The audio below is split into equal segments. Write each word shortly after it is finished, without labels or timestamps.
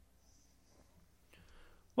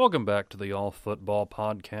Welcome back to the All Football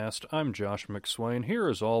Podcast. I'm Josh McSwain, here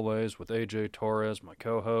as always with AJ Torres, my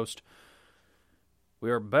co-host. We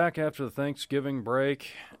are back after the Thanksgiving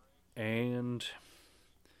break, and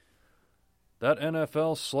that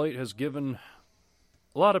NFL slate has given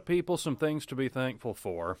a lot of people some things to be thankful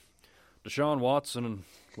for. Deshaun Watson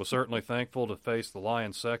was certainly thankful to face the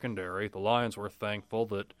Lions secondary. The Lions were thankful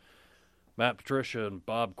that Matt Patricia and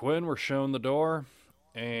Bob Quinn were shown the door,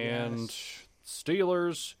 and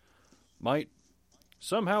Steelers might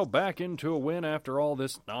somehow back into a win after all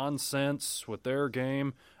this nonsense with their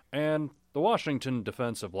game, and the Washington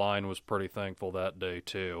defensive line was pretty thankful that day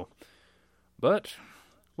too. But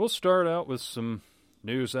we'll start out with some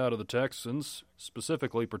news out of the Texans,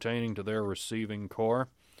 specifically pertaining to their receiving corps.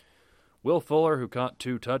 Will Fuller, who caught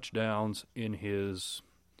 2 touchdowns in his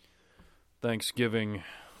Thanksgiving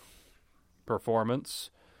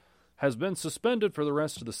performance, has been suspended for the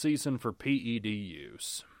rest of the season for PED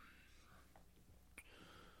use.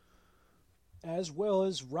 As well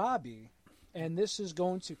as Robbie. And this is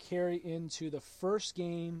going to carry into the first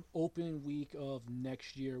game opening week of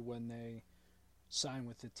next year when they sign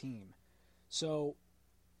with the team. So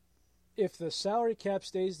if the salary cap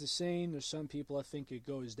stays the same, there's some people I think it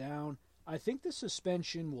goes down. I think the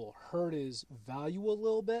suspension will hurt his value a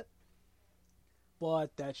little bit,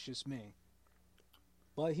 but that's just me.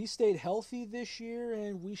 But he stayed healthy this year,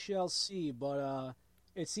 and we shall see. But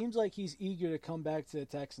it seems like he's eager to come back to the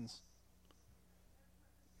Texans.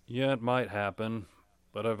 Yeah, it might happen,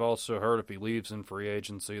 but I've also heard if he leaves in free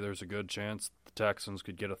agency, there's a good chance the Texans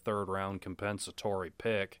could get a third-round compensatory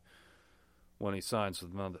pick when he signs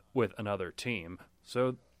with another team.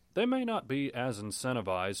 So they may not be as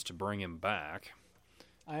incentivized to bring him back.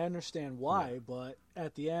 I understand why, but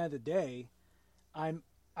at the end of the day,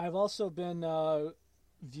 I've also been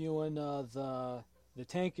viewing the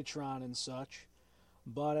Tankatron and such,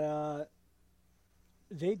 but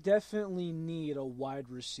they definitely need a wide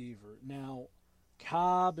receiver. Now,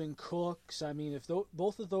 Cobb and Cooks, I mean, if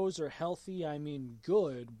both of those are healthy, I mean,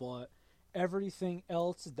 good, but everything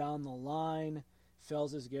else down the line,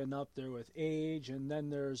 Fells is getting up there with age, and then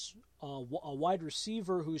there's a wide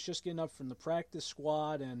receiver who's just getting up from the practice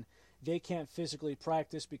squad, and they can't physically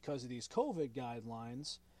practice because of these COVID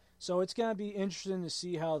guidelines. So it's going to be interesting to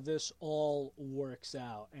see how this all works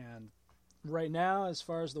out. And right now, as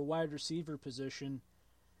far as the wide receiver position,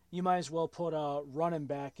 you might as well put a running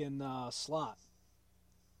back in the slot.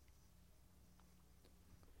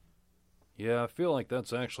 Yeah, I feel like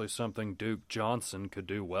that's actually something Duke Johnson could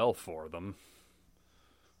do well for them.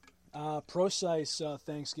 Procise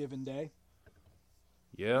Thanksgiving Day.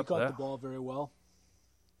 Yep. He caught the ball very well.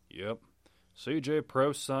 Yep. CJ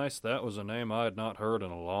Procise, that was a name I had not heard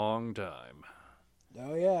in a long time.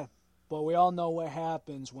 Oh, yeah. But we all know what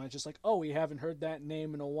happens when it's just like, oh, we haven't heard that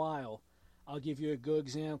name in a while. I'll give you a good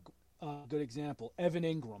example. Evan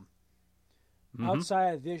Ingram. Mm-hmm.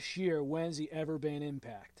 Outside of this year, when's he ever been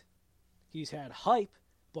impact? He's had hype,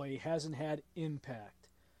 but he hasn't had impact.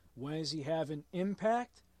 When is he having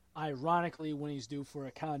impact? Ironically, when he's due for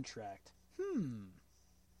a contract.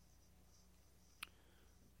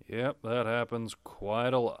 Yep, that happens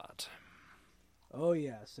quite a lot. Oh,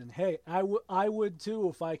 yes. And hey, I would too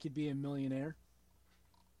if I could be a millionaire.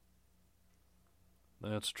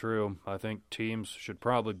 That's true. I think teams should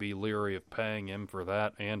probably be leery of paying him for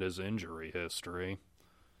that and his injury history.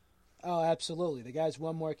 Oh, absolutely. The guy's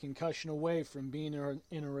one more concussion away from being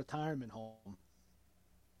in a retirement home.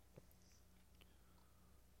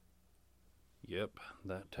 Yep,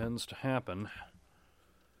 that tends to happen.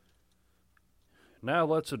 Now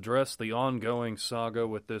let's address the ongoing saga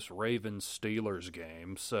with this Ravens-Steelers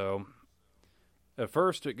game. So, at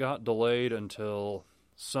first it got delayed until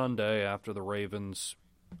Sunday after the Ravens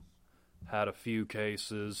had a few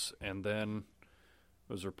cases, and then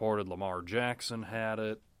it was reported Lamar Jackson had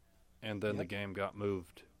it, and then the game got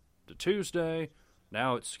moved to Tuesday.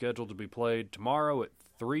 Now it's scheduled to be played tomorrow at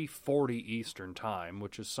 3:40 Eastern Time,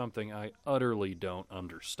 which is something I utterly don't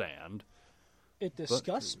understand. It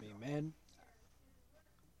disgusts me, man.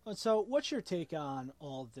 So what's your take on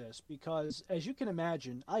all this? Because, as you can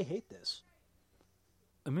imagine, I hate this.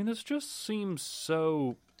 I mean, this just seems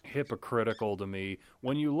so hypocritical to me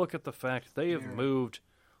when you look at the fact they have moved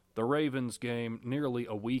the Ravens game nearly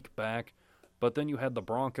a week back, but then you had the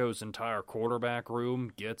Broncos' entire quarterback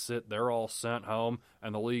room gets it, they're all sent home,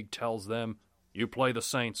 and the league tells them, you play the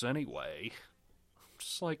Saints anyway.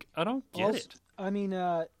 Just like, I don't get it. I mean,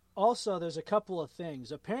 also, there's a couple of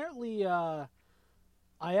things. Apparently,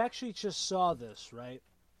 I actually just saw this, right,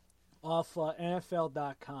 off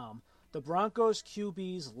NFL.com. The Broncos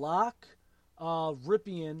QB's Locke,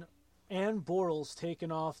 Ripien, and Bortles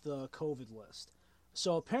taken off the COVID list.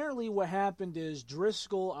 So apparently what happened is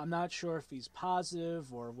Driscoll, I'm not sure if he's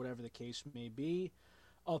positive or whatever the case may be.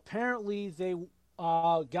 Apparently they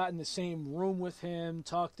got in the same room with him,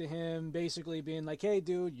 talked to him, basically being like, hey,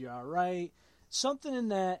 dude, you're all right. Something in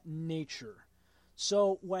that nature.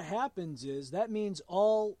 So what happens is that means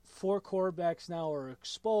all 4 quarterbacks now are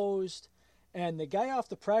exposed. And the guy off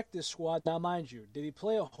the practice squad, now mind you, did he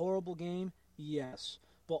play a horrible game? Yes.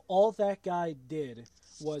 But all that guy did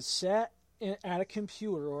was sat at a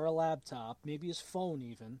computer or a laptop, maybe his phone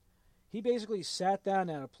even. He basically sat down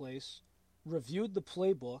at a place, reviewed the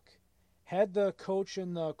playbook, had the coach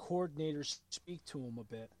and the coordinator speak to him a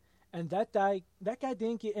bit. And that guy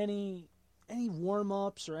didn't get any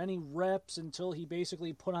warm-ups or any reps until he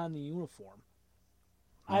basically put on the uniform.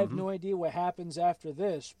 I have no idea what happens after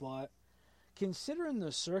this, but considering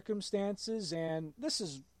the circumstances, and this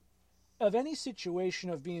is of any situation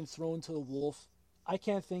of being thrown to the wolf, I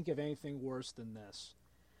can't think of anything worse than this.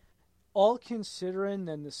 All considering,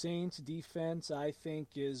 then the Saints' defense, I think,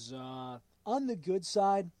 is on the good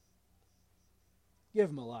side. Give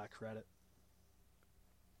them a lot of credit.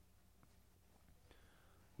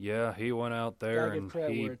 Yeah, he went out there and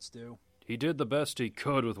where it's due. He did the best he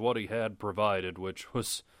could with what he had provided, which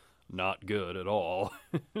was not good at all.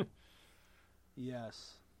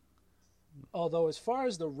 Yes. Although, as far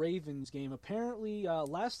as the Ravens game, apparently,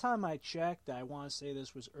 last time I checked, I want to say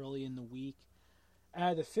this was early in the week,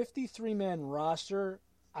 out of the 53-man roster,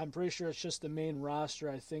 I'm pretty sure it's just the main roster.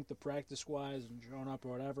 I think the practice squad hasn't shown up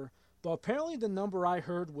or whatever. But apparently the number I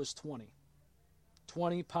heard was 20.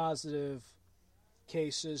 20 positive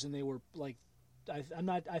cases, and they were like,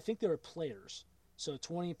 I think they were players. So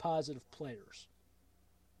 20 positive players.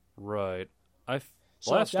 Right.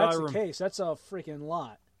 So if that's the case, that's a freaking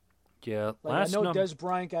lot. Yeah. I know Des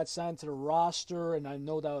Bryant got signed to the roster, and I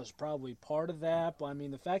know that was probably part of that. But, I mean,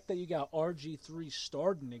 the fact that you got RG3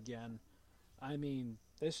 starting again, I mean,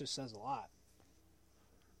 this just says a lot.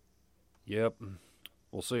 Yep.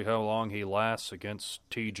 We'll see how long he lasts against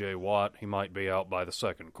T.J. Watt. He might be out by the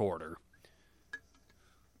second quarter.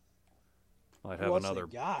 Might have another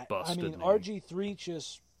busted I mean, knee.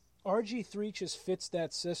 RG3 just fits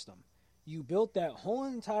that system. You built that whole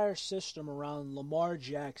entire system around Lamar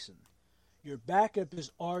Jackson. Your backup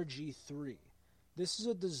is RG3. This is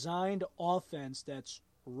a designed offense that's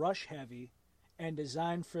rush heavy and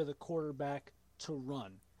designed for the quarterback to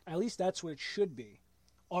run. At least that's what it should be.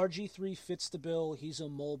 RG3 fits the bill. He's a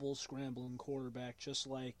mobile, scrambling quarterback, just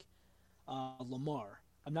like Lamar.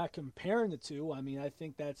 I'm not comparing the two. I mean, I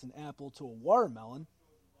think that's an apple to a watermelon.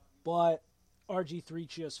 But RG3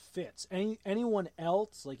 just fits. Anyone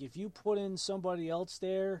else, like if you put in somebody else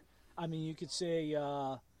there, I mean, you could say,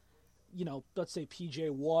 let's say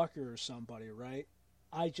PJ Walker or somebody, right?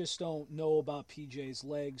 I just don't know about PJ's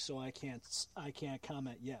legs, so I can't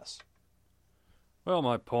comment yes. Well,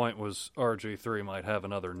 my point was RG3 might have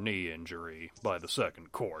another knee injury by the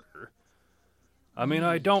second quarter. I mean,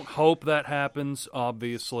 I don't hope that happens,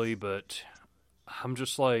 obviously, but I'm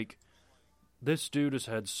just like, this dude has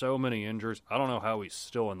had so many injuries. I don't know how he's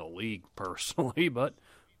still in the league personally, but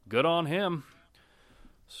good on him.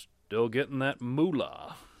 Still getting that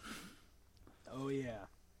moolah. Oh, yeah.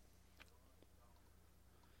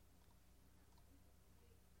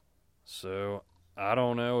 So, I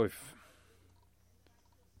don't know if...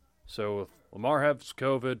 So, if Lamar has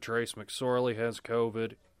COVID, Trace McSorley has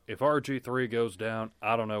COVID. If RG3 goes down,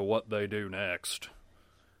 I don't know what they do next.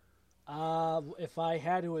 If I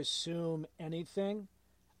had to assume anything,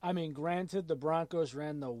 I mean, granted, the Broncos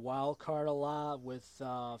ran the wild card a lot with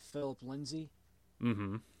Philip Lindsay.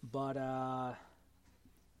 Mm-hmm. But I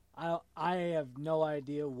have no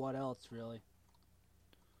idea what else, really.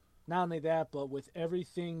 Not only that, but with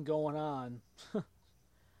everything going on,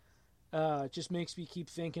 it just makes me keep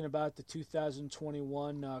thinking about the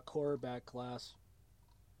 2021 quarterback class.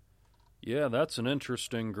 Yeah, that's an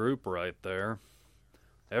interesting group right there.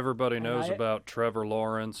 Everybody knows about Trevor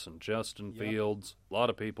Lawrence and Justin Fields. A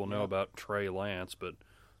lot of people know about Trey Lance, but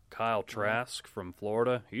Kyle Trask from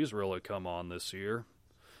Florida, he's really come on this year.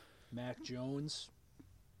 Mac Jones.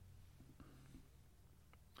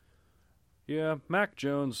 Yeah, Mac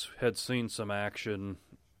Jones had seen some action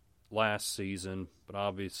last season, but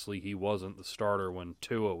obviously he wasn't the starter when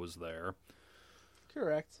Tua was there.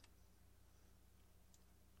 Correct.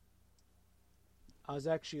 I was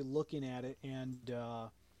actually looking at it, and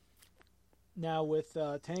now with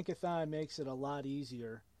Tankathon, it makes it a lot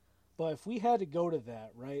easier. But if we had to go to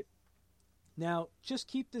that, right? Now, just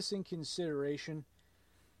keep this in consideration.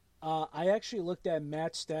 I actually looked at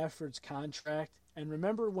Matt Stafford's contract. And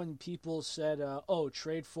remember when people said, oh,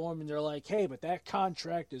 trade for him, and they're like, hey, but that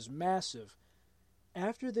contract is massive.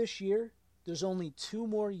 After this year, there's only 2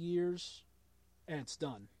 more years, and it's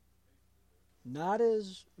done. Not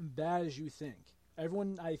as bad as you think.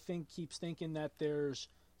 Everyone, I think, keeps thinking that there's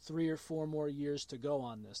 3 or 4 more years to go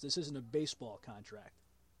on this. This isn't a baseball contract.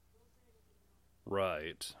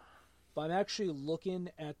 Right. But I'm actually looking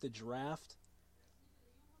at the draft.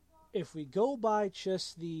 If we go by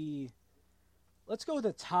just let's go with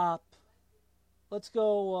the top. Let's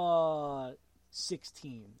go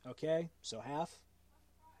 16, okay? So half.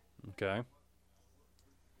 Okay.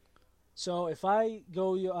 So if I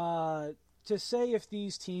go to say if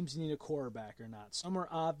these teams need a quarterback or not. Some are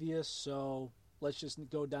obvious, so let's just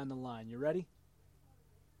go down the line. You ready?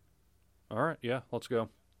 All right, yeah, let's go.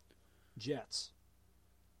 Jets.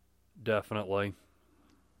 Definitely.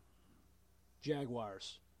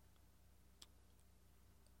 Jaguars.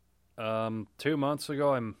 2 months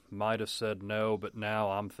ago, I might have said no, but now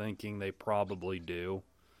I'm thinking they probably do.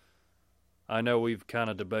 I know we've kind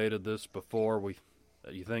of debated this before.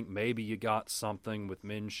 You think maybe you got something with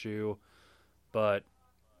Minshew, but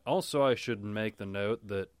also I should make the note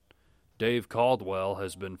that Dave Caldwell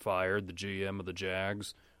has been fired, the GM of the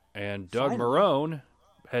Jags, and Doug Marrone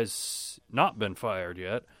has not been fired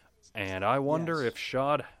yet. And I wonder if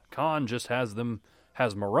Shad Khan just has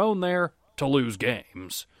Marrone there to lose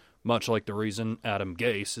games, much like the reason Adam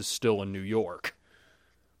Gase is still in New York.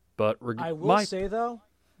 But I will say, though,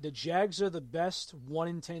 the Jags are the best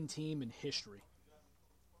 1-10 team in history.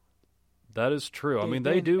 That is true. I mean,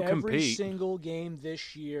 they do compete. Every single game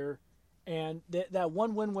this year, and that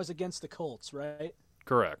one win was against the Colts, right?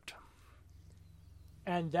 Correct.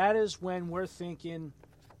 And that is when we're thinking,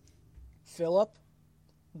 Phillip,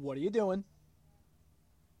 what are you doing?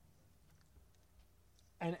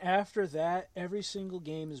 And after that, every single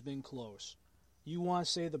game has been close. You want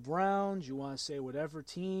to say the Browns, you want to say whatever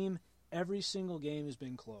team, every single game has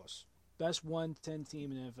been close. Best 1-10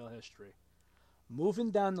 team in NFL history.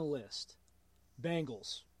 Moving down the list,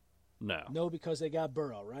 Bengals. No. No, because they got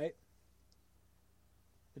Burrow, right?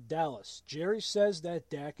 Dallas. Jerry says that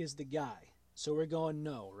Dak is the guy. So we're going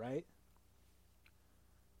no, right?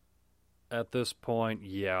 At this point,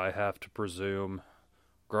 yeah, I have to presume.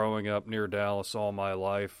 Growing up near Dallas all my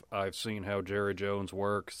life, I've seen how Jerry Jones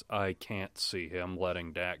works. I can't see him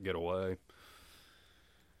letting Dak get away.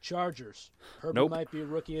 Chargers. Herbert Nope. might be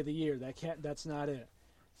Rookie of the Year. That's not it.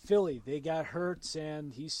 Philly, they got Hurts,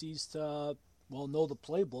 and he sees to, know the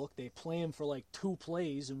playbook. They play him for like 2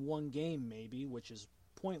 plays in 1 game, maybe, which is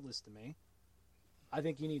pointless to me. I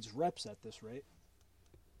think he needs reps at this rate.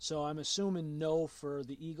 So I'm assuming no for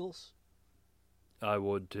the Eagles. I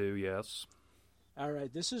would too, yes. All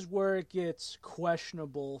right, this is where it gets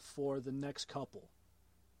questionable for the next couple.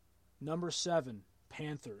 Number 7,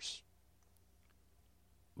 Panthers.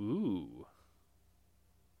 Ooh.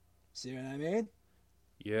 See what I mean?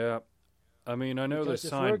 Yeah. I mean, I know Because they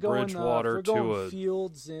signed Bridgewater to a...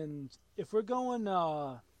 Fields and if we're going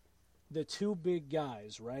the 2 big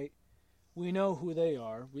guys, right? We know who they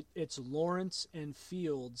are. It's Lawrence and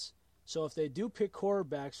Fields. So if they do pick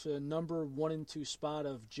quarterbacks for the number 1 and 2 spot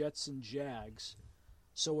of Jets and Jags,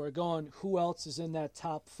 so we're going who else is in that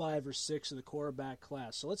top 5 or 6 of the quarterback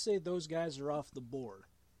class. So let's say those guys are off the board.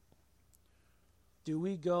 Do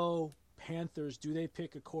we go Panthers? Do they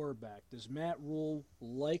pick a quarterback? Does Matt Rule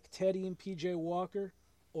like Teddy and P.J. Walker?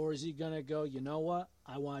 Or is he going to go, you know what,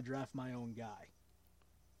 I want to draft my own guy?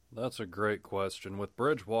 That's a great question. With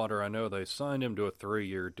Bridgewater, I know they signed him to a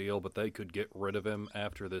 3-year deal, but they could get rid of him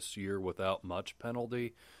after this year without much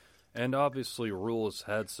penalty. And obviously, Rule has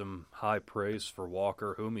had some high praise for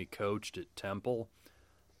Walker, whom he coached at Temple.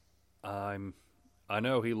 I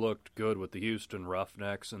know he looked good with the Houston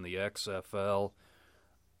Roughnecks in the XFL.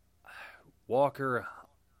 Walker,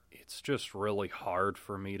 it's just really hard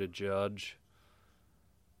for me to judge.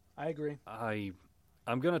 I agree.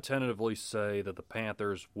 I'm going to tentatively say that the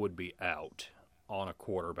Panthers would be out on a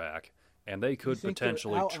quarterback, and they could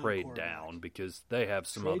potentially trade down because they have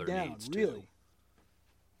some other needs too.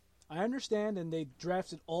 I understand, and they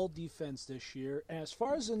drafted all defense this year. And as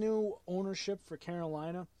far as the new ownership for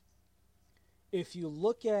Carolina, if you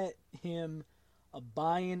look at him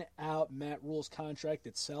buying out Matt Rule's contract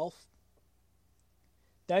itself,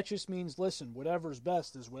 that just means, listen, whatever's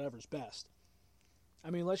best is whatever's best. I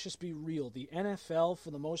mean, let's just be real. The NFL, for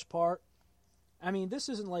the most part, I mean, this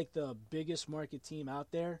isn't like the biggest market team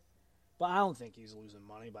out there, but I don't think he's losing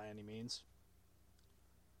money by any means.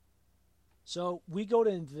 So we go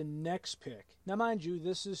to the next pick. Now, mind you,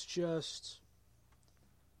 this is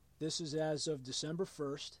as of December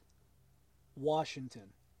 1st,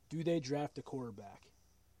 Washington. do they draft a quarterback?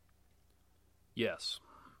 Yes.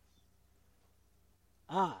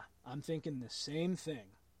 I'm thinking the same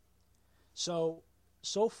thing. So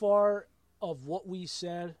far of what we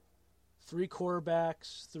said, 3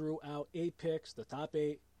 quarterbacks throughout 8 picks, the top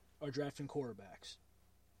 8 are drafting quarterbacks.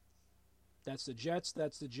 That's the Jets,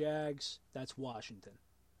 that's the Jags, that's Washington.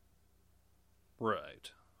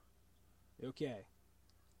 Right. Okay.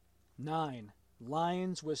 9,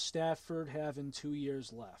 Lions with Stafford having 2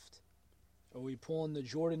 years left. Are we pulling the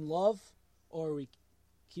Jordan Love, or are we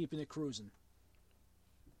keeping it cruising?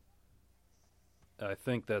 I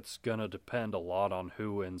think that's going to depend a lot on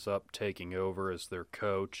who ends up taking over as their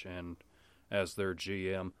coach and as their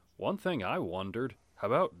GM. One thing I wondered, how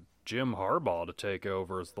about Jim Harbaugh to take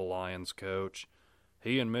over as the Lions coach?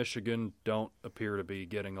 He and Michigan don't appear to be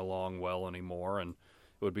getting along well anymore, and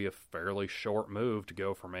it would be a fairly short move to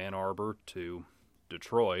go from Ann Arbor to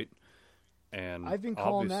Detroit. And I've been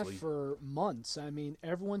calling that for months. I mean,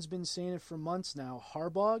 everyone's been saying it for months now.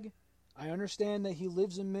 Harbaugh, I understand that he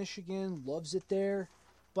lives in Michigan, loves it there,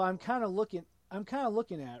 but I'm kind of looking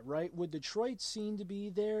at, right? Would Detroit seem to be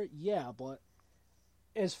there? Yeah, but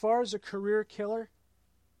as far as a career killer,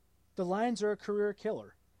 the Lions are a career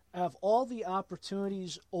killer. Have all the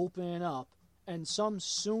opportunities opening up, and some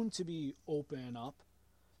soon to be opening up.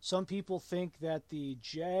 Some people think that the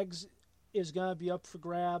Jags is going to be up for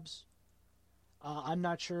grabs. I'm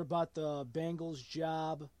not sure about the Bengals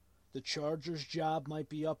job. The Chargers job might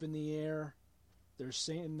be up in the air. They're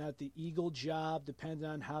saying that the Eagle job, depending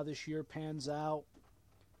on how this year pans out.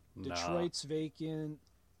 Detroit's vacant.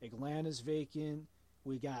 Atlanta's vacant.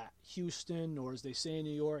 We got Houston, or as they say in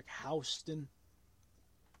New York, Houston.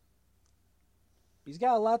 He's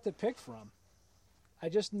got a lot to pick from. I'm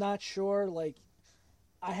just not sure.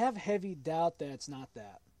 I have heavy doubt that it's not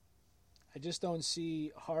that. I just don't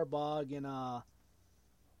see Harbaugh in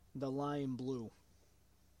the Lion Blue.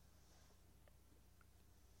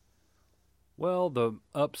 Well, the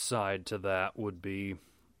upside to that would be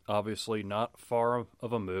obviously not far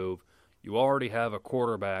of a move. You already have a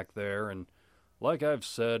quarterback there, and like I've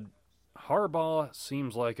said, Harbaugh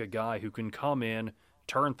seems like a guy who can come in,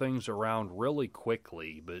 turn things around really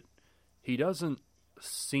quickly, but he doesn't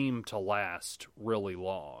seem to last really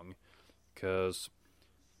long. Because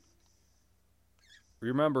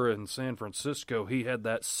remember in San Francisco, he had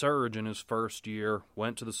that surge in his first year,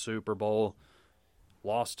 went to the Super Bowl,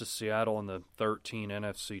 lost to Seattle in the 13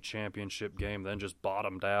 NFC Championship game, then just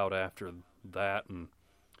bottomed out after that and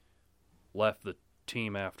left the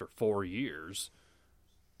team after 4 years.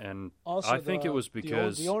 And also, I think it was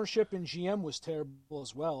because the ownership in GM was terrible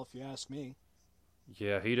as well, if you ask me.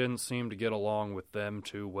 Yeah, he didn't seem to get along with them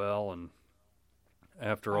too well, and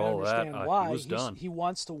after I all that, understand why. he was done. He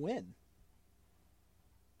wants to win.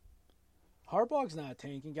 Harbaugh's not a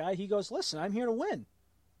tanking guy. He goes, listen, I'm here to win.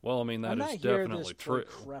 Well, I mean, that is definitely true.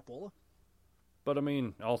 Crapple. But, I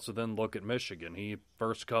mean, also then look at Michigan.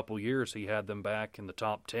 First couple years, he had them back in the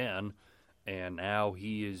top 10, and now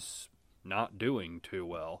he is not doing too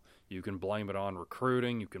well. You can blame it on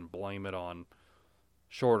recruiting. You can blame it on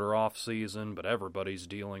shorter off season, but everybody's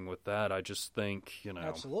dealing with that. I just think,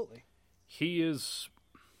 Absolutely. He is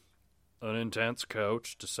an intense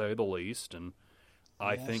coach, to say the least, and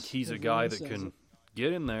I think he's a guy that can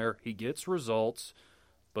get in there. He gets results,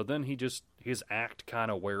 but then his act kind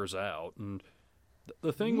of wears out. And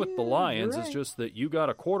the thing with the Lions is just that you got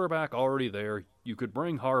a quarterback already there. You could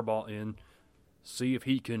bring Harbaugh in, see if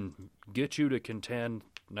he can get you to contend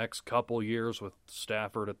next couple years with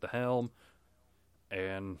Stafford at the helm.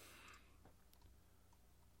 And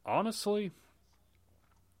honestly,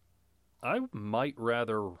 I might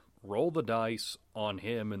rather roll the dice on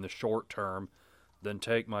him in the short term than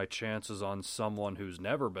take my chances on someone who's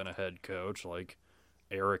never been a head coach, like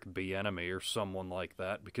Eric Bieniemy or someone like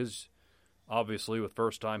that, because obviously with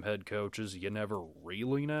first-time head coaches, you never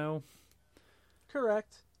really know.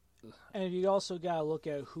 Correct. And you also got to look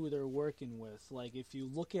at who they're working with. Like, if you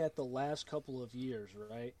look at the last couple of years,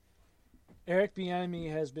 right? Eric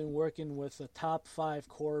Bieniemy has been working with a top 5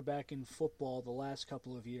 quarterback in football the last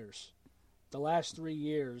couple of years. The last 3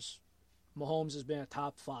 years, Mahomes has been a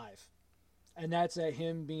top 5. And that's at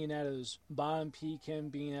him being at his bottom peak, him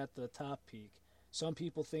being at the top peak. Some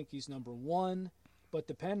people think he's number 1, but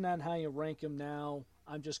depending on how you rank him now,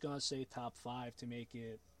 I'm just going to say top 5 to make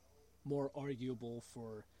it more arguable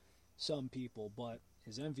for some people. But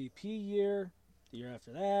his MVP year, the year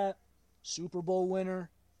after that, Super Bowl winner,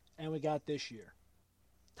 and we got this year.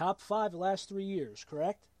 Top 5 the last 3 years,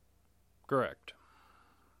 correct? Correct.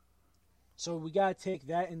 So we got to take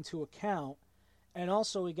that into account. And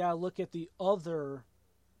also we got to look at the other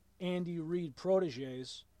Andy Reid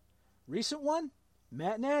proteges Recent one,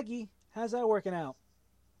 Matt Nagy. How's that working out?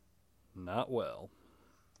 Not well.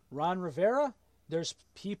 Ron Rivera, there's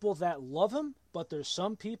people that love him, but there's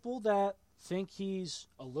some people that think he's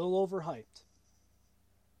a little overhyped.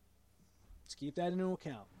 Let's keep that into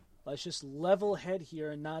account. Let's just level head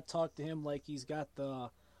here and not talk to him like he's got the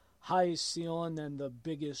highest ceiling and the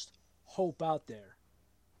biggest hope out there.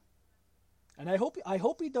 And I hope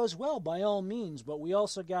he does well by all means, but we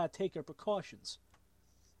also got to take our precautions.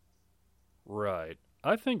 Right.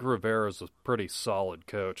 I think Rivera's a pretty solid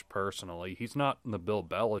coach, personally. He's not in the Bill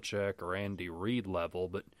Belichick or Andy Reid level,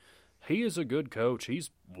 but he is a good coach. He's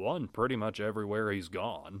won pretty much everywhere he's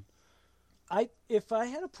gone. If I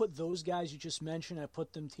had to put those guys you just mentioned, I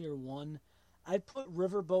put them tier 1. I'd put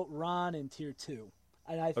Riverboat Ron in tier 2.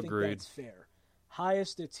 And I think Agreed. that's fair.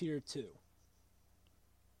 Highest at tier 2.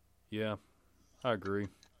 Yeah, I agree.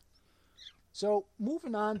 So,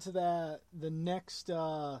 moving on to the next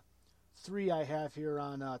 3 I have here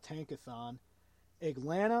on Tankathon.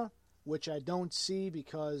 Atlanta, which I don't see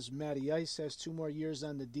because Matty Ice has 2 more years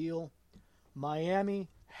on the deal. Miami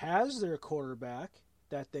has their quarterback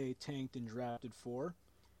that they tanked and drafted for.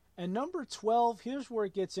 And number 12, here's where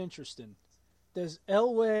it gets interesting. Does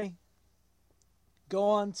Elway go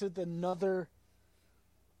on to another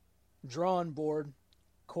drawing board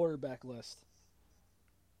quarterback list?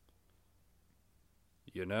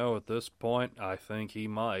 You know, at this point, I think he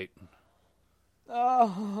might.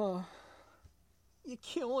 Oh, you're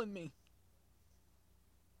killing me.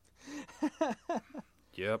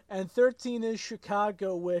 Yep. And 13 is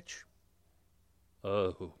Chicago, which...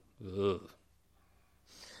 Oh, ugh.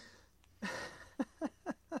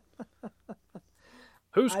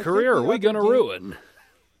 Whose career are we going to ruin?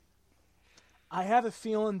 I have a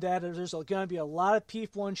feeling that there's going to be a lot of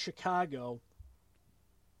people in Chicago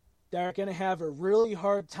that are going to have a really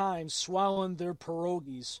hard time swallowing their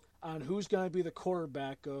pierogies on who's going to be the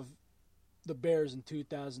quarterback of the Bears in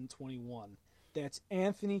 2021. That's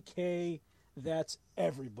Anthony K. That's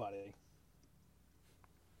everybody.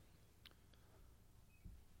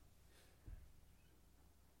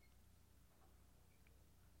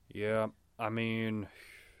 Yeah, I mean,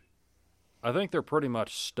 I think they're pretty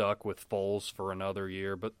much stuck with Foles for another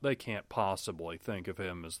year, but they can't possibly think of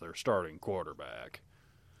him as their starting quarterback.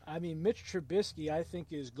 I mean, Mitch Trubisky, I think,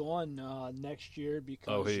 is gone next year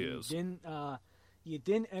because you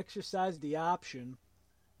didn't exercise the option.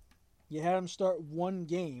 You had him start one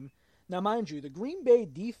game. Now, mind you, the Green Bay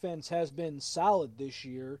defense has been solid this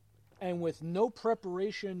year, and with no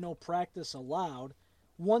preparation, no practice allowed,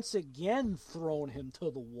 once again thrown him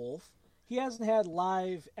to the wolf. He hasn't had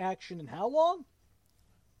live action in how long?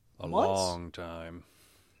 A long time.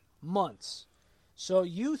 Months. So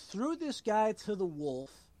you threw this guy to the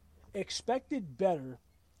wolf, expected better,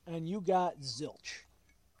 and you got zilch.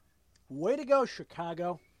 Way to go,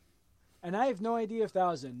 Chicago. And I have no idea if that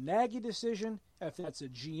was a Nagy decision, if that's a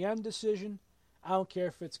GM decision. I don't care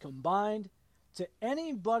if it's combined. To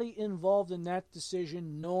anybody involved in that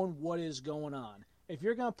decision, knowing what is going on. If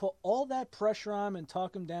you're going to put all that pressure on him and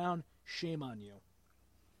talk him down, shame on you.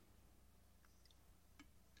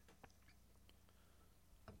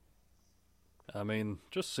 I mean,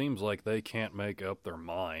 just seems like they can't make up their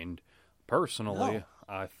mind. Personally, No.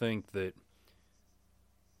 I think that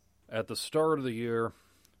at the start of the year,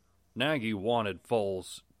 Nagy wanted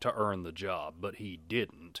Foles to earn the job, but he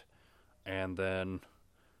didn't. And then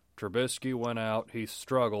Trubisky went out, he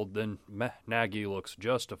struggled, then Nagy looks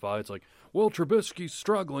justified. It's like, well, Trubisky's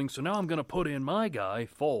struggling, so now I'm going to put in my guy,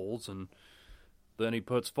 Foles. And then he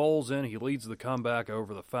puts Foles in, he leads the comeback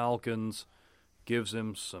over the Falcons, gives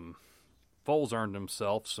him some... Foles earned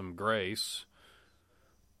himself some grace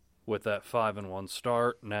with that 5-1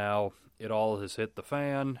 start. Now it all has hit the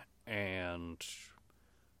fan, and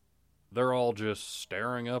they're all just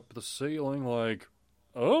staring up at the ceiling like,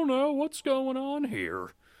 oh no, what's going on here?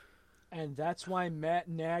 And that's why Matt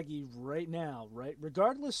Nagy right now, right,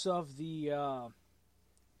 regardless of the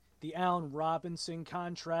Allen Robinson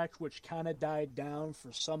contract, which kind of died down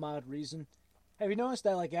for some odd reason. Have you noticed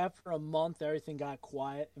that, like, after a month, everything got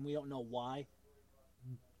quiet, and we don't know why?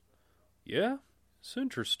 Yeah, it's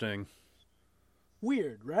interesting.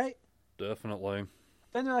 Weird, right? Definitely.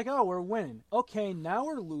 Then they're like, oh, we're winning. Okay, now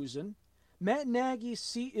we're losing. Matt Nagy's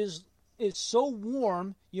seat is so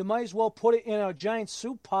warm, you might as well put it in a giant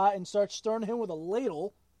soup pot and start stirring him with a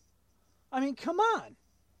ladle. I mean, come on.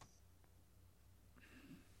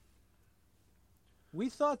 We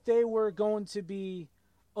thought they were going to be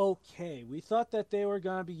okay. We thought that they were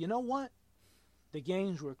going to be, you know what? The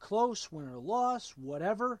games were close, win or loss,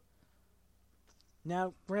 whatever.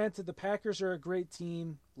 Now, granted, the Packers are a great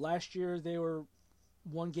team. Last year, they were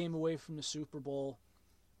one game away from the Super Bowl.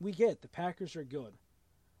 We get it. The Packers are good.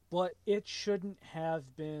 But it shouldn't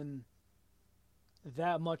have been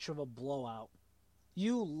that much of a blowout.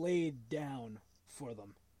 You laid down for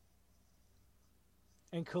them.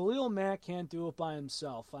 And Khalil Mack can't do it by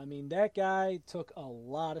himself. I mean, that guy took a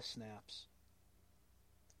lot of snaps.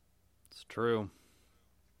 It's true.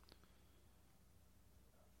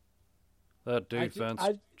 That defense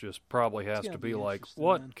just probably has to be like,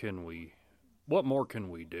 what more can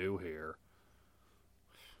we do here?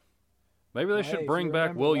 Maybe they should bring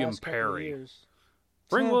back William Perry.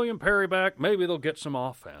 Bring William Perry back. Maybe they'll get some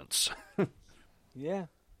offense. Yeah,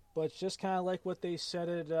 but it's just kind of like what they said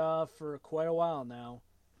it for quite a while now.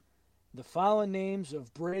 The following names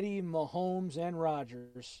of Brady, Mahomes, and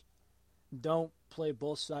Rodgers don't play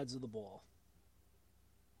both sides of the ball.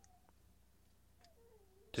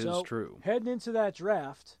 'Tis true. Heading into that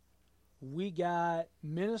draft, we got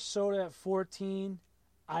Minnesota at 14.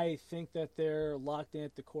 I think that they're locked in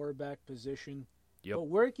at the quarterback position. Yep. But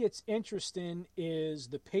where it gets interesting is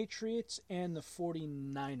the Patriots and the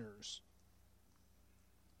 49ers.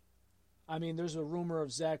 I mean, there's a rumor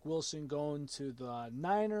of Zach Wilson going to the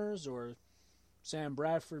Niners or Sam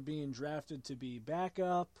Bradford being drafted to be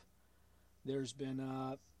backup. There's been,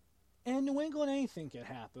 and New England, anything could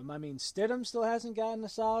happen. I mean, Stidham still hasn't gotten a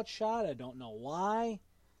solid shot. I don't know why.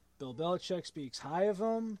 Bill Belichick speaks high of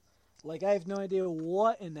him. Like, I have no idea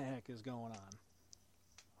what in the heck is going on.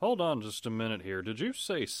 Hold on just a minute here. Did you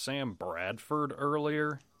say Sam Bradford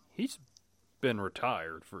earlier? He's been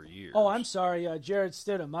retired for years. Oh, I'm sorry, Jared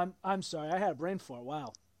Stidham. I'm sorry. I had a brain fart.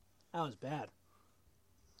 Wow, that was bad.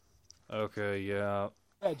 Okay, yeah.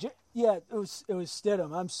 Yeah, it was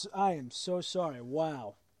Stidham. I am so sorry.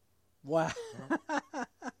 Wow.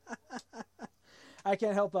 I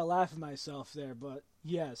can't help but laugh at myself there, but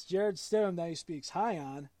yes, Jared Stidham that he speaks high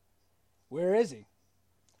on. Where is he?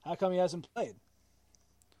 How come he hasn't played?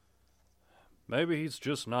 Maybe he's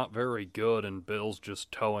just not very good and Bill's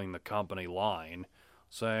just towing the company line,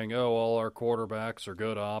 saying, oh, all our quarterbacks are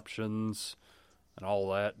good options and all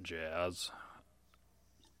that jazz.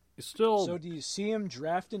 So do you see him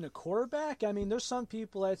drafting a quarterback? I mean, there's some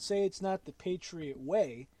people that say it's not the Patriot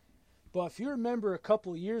way, but if you remember a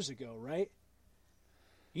couple years ago, right?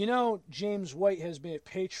 You know, James White has been a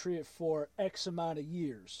Patriot for X amount of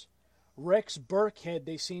years. Rex Burkhead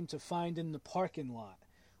they seem to find in the parking lot.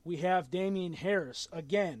 We have Damian Harris,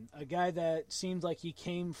 again, a guy that seemed like he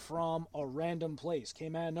came from a random place,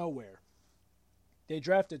 came out of nowhere. They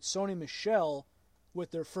drafted Sony Michel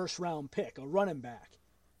with their first-round pick, a running back.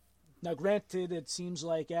 Now, granted, it seems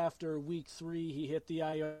like after week 3 he hit the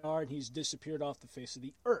IR and he's disappeared off the face of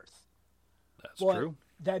the earth. That's true.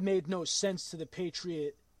 That made no sense to the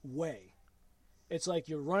Patriot way. It's like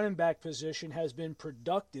your running back position has been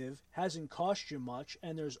productive, hasn't cost you much,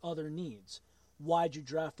 and there's other needs. Why'd you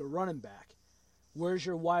draft a running back? Where's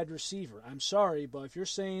your wide receiver? I'm sorry, but if you're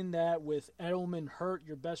saying that with Edelman hurt,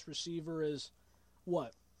 your best receiver is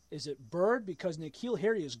what? Is it Bird? Because N'Keal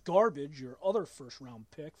Harry is garbage, your other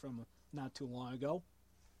first-round pick from not too long ago.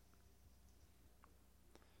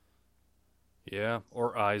 Yeah,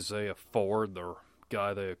 or Isaiah Ford, the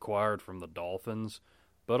guy they acquired from the Dolphins.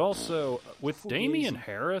 But also, with Damian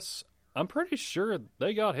Harris, I'm pretty sure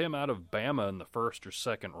they got him out of Bama in the first or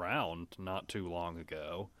second round not too long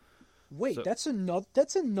ago. Wait, that's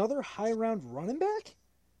another high-round running back?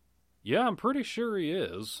 Yeah, I'm pretty sure he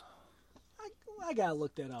is. I gotta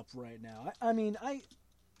look that up right now.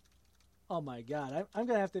 Oh my God, I'm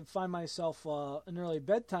gonna have to find myself an early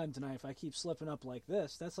bedtime tonight if I keep slipping up like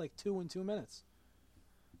this. That's like 2 in 2 minutes.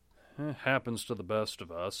 It happens to the best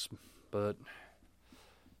of us, but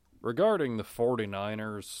regarding the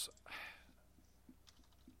 49ers,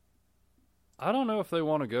 I don't know if they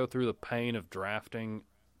want to go through the pain of drafting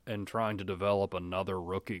and trying to develop another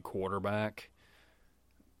rookie quarterback.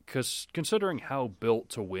 Because considering how built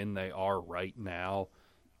to win they are right now,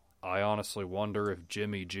 I honestly wonder if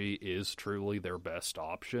Jimmy G is truly their best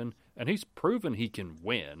option. And he's proven he can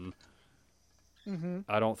win. Mm-hmm.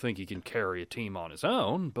 I don't think he can carry a team on his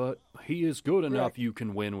own, but he is good enough you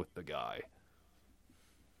can win with the guy.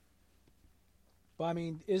 But, I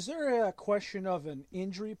mean, is there a question of an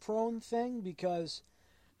injury-prone thing? Because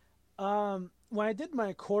when I did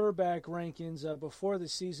my quarterback rankings before the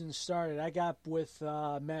season started, I got with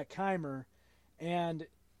Matt Keimer, and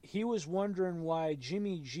he was wondering why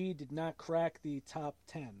Jimmy G did not crack the top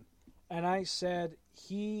 10. And I said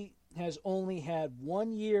he has only had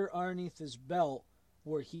 1 year underneath his belt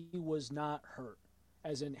where he was not hurt.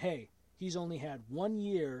 As in, hey, he's only had 1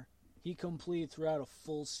 year he completed throughout a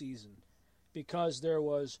full season. Because there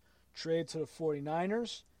was trade to the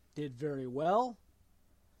 49ers, did very well.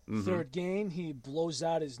 Third game, he blows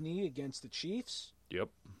out his knee against the Chiefs. Yep.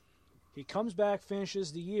 He comes back,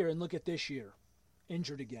 finishes the year, and look at this year.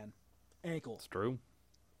 Injured again. Ankle. It's true.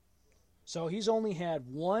 So he's only had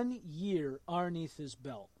 1 year underneath his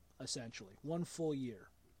belt, essentially. 1 full year.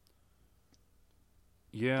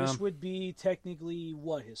 Yeah. This would be technically,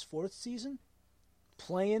 what, his 4th season?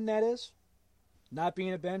 Playing, that is. Not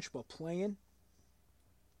being a bench, but playing.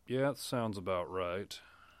 Yeah, that sounds about right.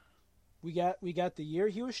 We got the year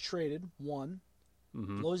he was traded, 1.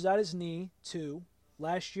 Blows out his knee, 2.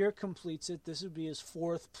 Last year completes it. This would be his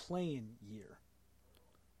 4th playing year.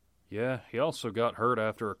 Yeah, he also got hurt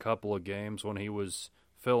after a couple of games when he was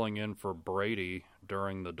filling in for Brady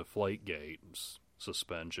during the Deflategate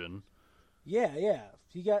suspension. Yeah.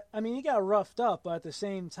 He got roughed up, but at the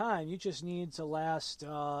same time, you just need to last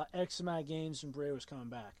X amount of games and Brady was coming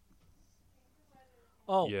back.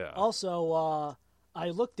 Oh, yeah. Also, I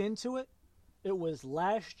looked into it. It was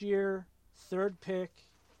last year, 3rd pick,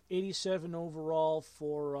 87 overall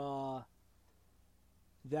for,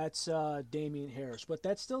 that's Damian Harris. But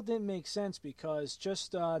that still didn't make sense because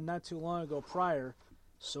just not too long ago prior,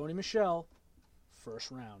 Sony Michel,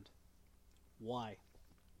 1st round. Why?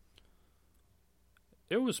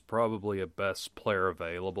 It was probably a best player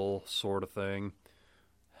available sort of thing.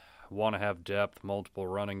 Want to have depth, multiple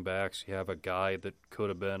running backs. You have a guy that could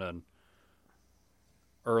have been an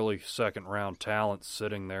early 2nd round talent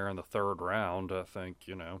sitting there in the 3rd round. I think,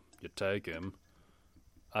 you take him.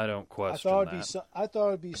 I don't question that. I thought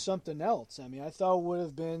it would be something else. I thought it would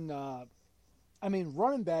have been.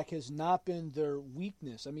 Running back has not been their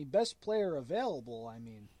weakness. Best player available.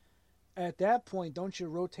 At that point, don't you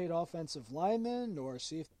rotate offensive linemen or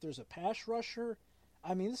see if there's a pass rusher?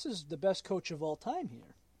 This is the best coach of all time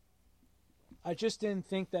here. I just didn't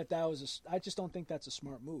think I just don't think that's a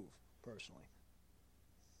smart move, personally.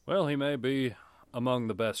 Well, he may be among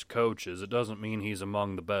the best coaches. It doesn't mean he's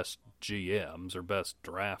among the best GMs or best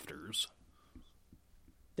drafters.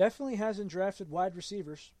 Definitely hasn't drafted wide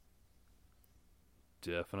receivers.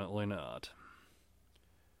 Definitely not.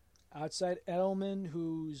 Outside Edelman,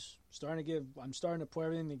 who's I'm starting to put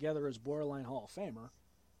everything together as borderline Hall of Famer.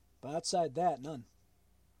 But outside that, none.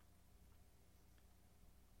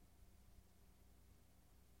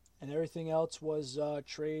 And everything else was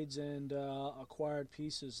trades and acquired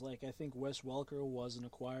pieces. Like, I think Wes Welker was an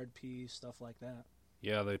acquired piece, stuff like that.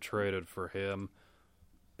 Yeah, they traded for him.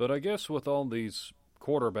 But I guess with all these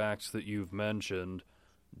quarterbacks that you've mentioned,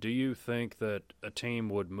 do you think that a team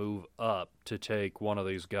would move up to take one of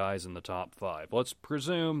these guys in the top 5? Let's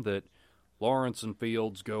presume that Lawrence and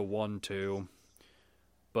Fields go 1-2.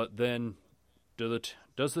 But then,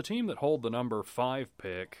 does the team that hold the number 5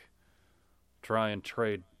 pick try and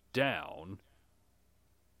trade down?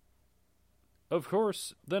 Of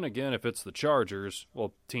course, then again, if it's the Chargers,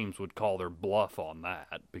 well, teams would call their bluff on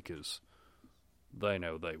that because they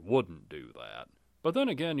know they wouldn't do that. But then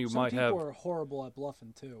again, Some people are horrible at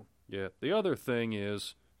bluffing, too. Yeah, the other thing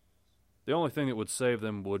is, the only thing that would save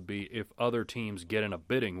them would be if other teams get in a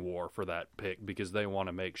bidding war for that pick because they want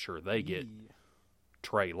to make sure they get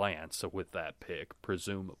Trey Lance with that pick,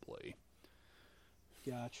 presumably.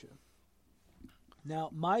 Gotcha.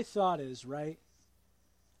 Now, my thought is, right,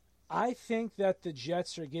 I think that the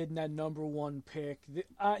Jets are getting that number 1 pick.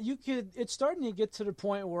 It's starting to get to the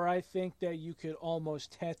point where I think that you could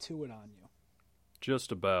almost tattoo it on you.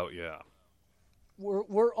 Just about, yeah.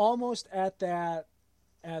 We're almost at that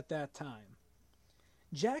time.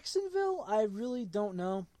 Jacksonville, I really don't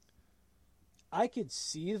know. I could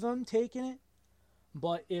see them taking it,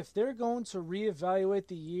 but if they're going to reevaluate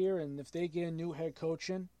the year and if they get a new head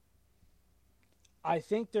coach in, I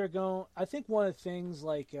think one of the things,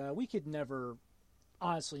 we could never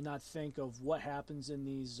honestly not think of what happens in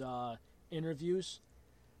these interviews.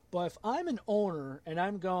 But if I'm an owner and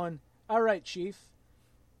I'm going, all right, Chief,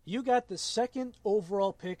 you got the 2nd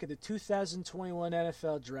overall pick of the 2021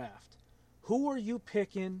 NFL Draft. Who are you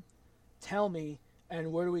picking? Tell me,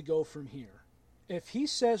 and where do we go from here? If he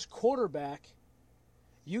says quarterback,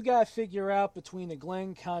 you got to figure out between the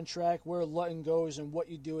Glenn contract, where Lutton goes, and what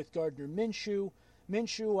you do with Gardner Minshew.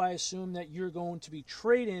 Minshew, I assume that you're going to be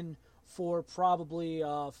trading for probably a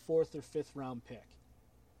 4th or 5th round pick.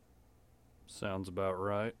 Sounds about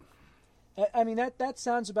right. That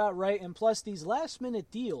sounds about right. And plus, these last-minute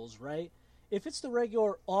deals, right? If it's the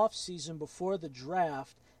regular off-season before the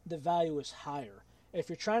draft, the value is higher. If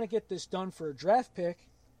you're trying to get this done for a draft pick,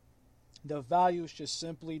 the value is just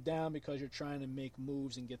simply down because you're trying to make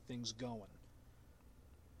moves and get things going.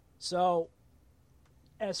 So,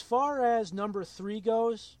 as far as number 3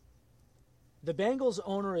 goes, the Bengals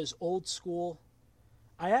owner is old school.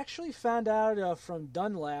 I actually found out from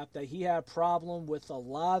Dunlap that he had a problem with a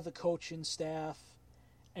lot of the coaching staff,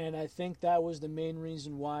 and I think that was the main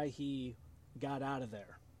reason why he got out of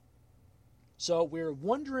there. So we're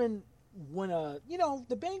wondering when the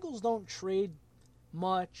Bengals don't trade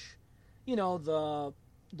much. The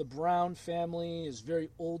Brown family is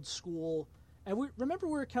very old school. And we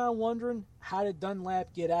were kind of wondering, how did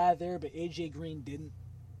Dunlap get out of there, but AJ Green didn't?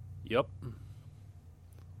 Yep.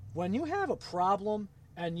 When you have a problem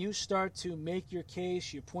and you start to make your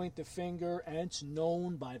case, you point the finger, and it's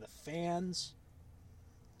known by the fans,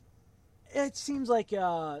 it seems like it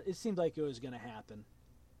was going to happen.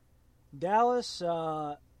 Dallas,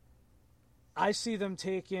 I see them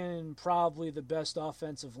taking probably the best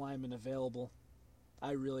offensive lineman available.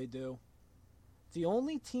 I really do. The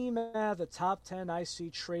only team out of the top 10 I see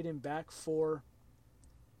trading back for,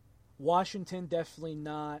 Washington definitely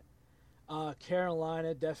not.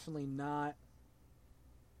 Carolina definitely not.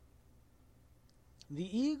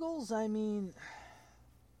 The Eagles, I mean,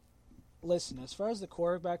 listen, as far as the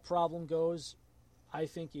quarterback problem goes, I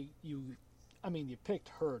think you picked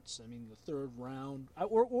Hurts. I mean, the third round.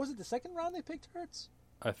 Or was it the second round they picked Hurts?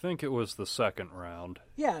 I think it was the second round.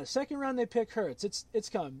 Yeah, second round they picked Hurts. It's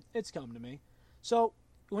come to me. So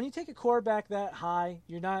when you take a quarterback that high,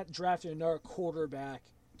 you're not drafting another quarterback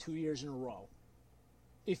 2 years in a row.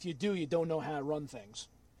 If you do, you don't know how to run things.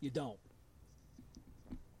 You don't.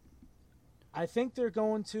 I think they're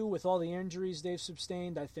going to, with all the injuries they've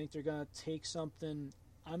sustained, I think they're going to take something.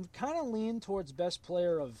 I'm kind of leaning towards best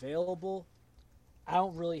player available. I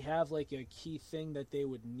don't really have like a key thing that they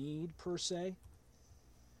would need per se.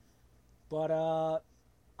 But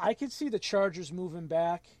I could see the Chargers moving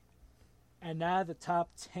back. And now the top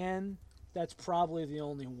 10, that's probably the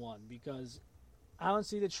only one. Because I don't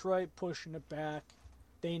see Detroit pushing it back.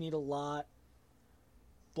 They need a lot.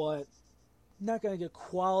 But not going to get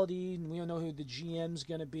quality. And we don't know who the GM's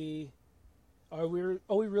going to be. Are we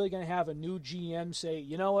really going to have a new GM say,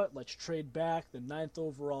 you know what, let's trade back the 9th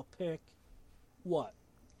overall pick? What?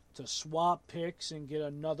 To swap picks and get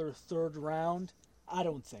another third round? I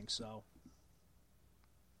don't think so.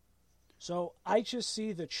 So I just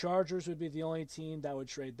see the Chargers would be the only team that would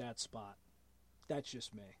trade that spot. That's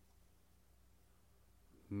just me.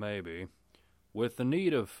 Maybe. With the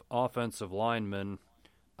need of offensive linemen,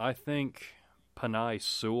 I think Penei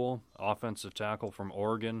Sewell, offensive tackle from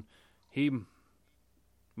Oregon, he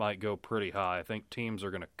might go pretty high. I think teams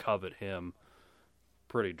are going to covet him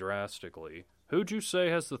pretty drastically. Who'd you say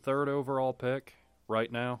has the 3rd overall pick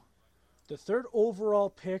right now? The 3rd overall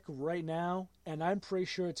pick right now, and I'm pretty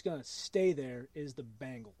sure it's going to stay there, is the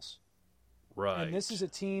Bengals. Right. And this is a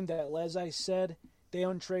team that, as I said, they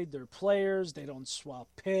don't trade their players, they don't swap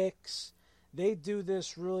picks. They do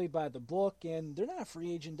this really by the book, and they're not a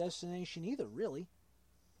free agent destination either, really.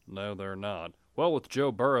 No, they're not. Well, with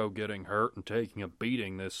Joe Burrow getting hurt and taking a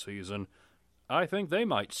beating this season, I think they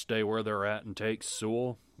might stay where they're at and take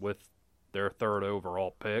Sewell with their 3rd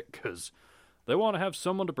overall pick, because they want to have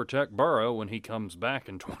someone to protect Burrow when he comes back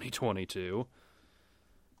in 2022.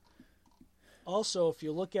 Also, if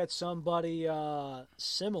you look at somebody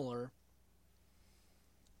similar,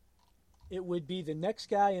 it would be the next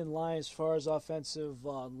guy in line as far as offensive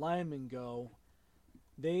linemen go.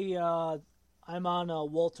 I'm on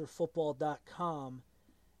WalterFootball.com.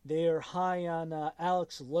 They are high on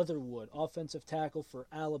Alex Leatherwood, offensive tackle for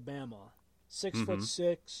Alabama.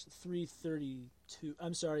 6'6",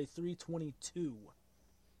 322.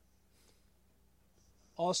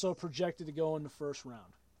 Also projected to go in the first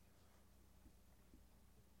round.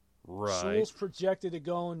 Right. Sewell's projected to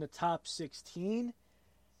go in the top 16.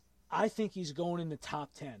 I think he's going in the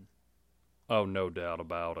top 10. Oh, no doubt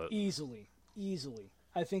about it. Easily.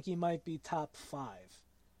 I think he might be top 5.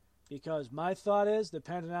 Because my thought is,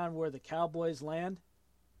 depending on where the Cowboys land,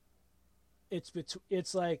 it's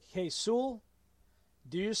like, hey, Sewell,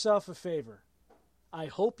 do yourself a favor. I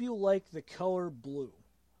hope you like the color blue.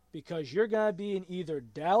 Because you're going to be in either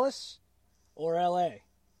Dallas or L.A.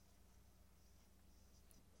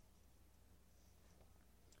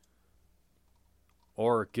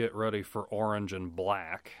 Or get ready for orange and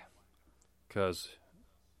black. Because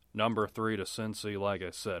number 3 to Cincy, like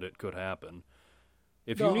I said, it could happen.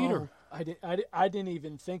 If you need her, I didn't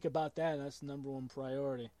even think about that. That's the number one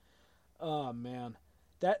priority. Oh man,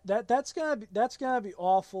 that's gonna be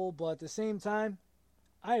awful. But at the same time,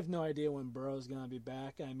 I have no idea when Burrow's gonna be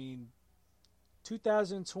back. I mean,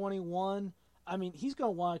 2021. I mean, he's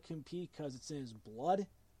gonna want to compete because it's in his blood.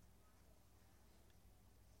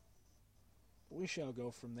 We shall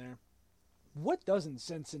go from there. What doesn't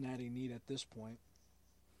Cincinnati need at this point?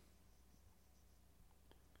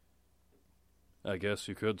 I guess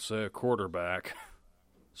you could say a quarterback,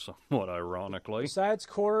 somewhat ironically. Besides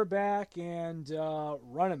quarterback and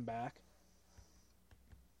running back.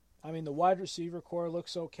 I mean, the wide receiver core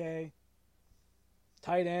looks okay.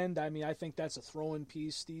 Tight end, I mean, I think that's a throw-in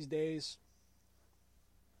piece these days.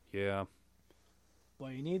 Yeah.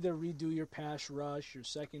 But you need to redo your pass rush. Your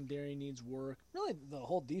secondary needs work. Really, the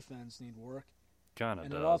whole defense needs work. Kind of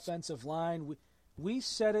does. And an offensive line, we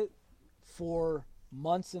said it for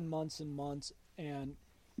months and months and months, and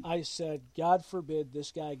I said, God forbid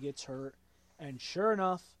this guy gets hurt. And sure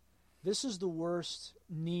enough, this is the worst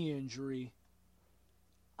knee injury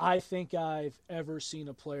I think I've ever seen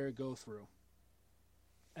a player go through.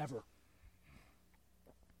 Ever.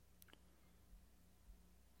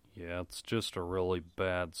 Yeah, it's just a really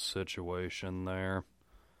bad situation there.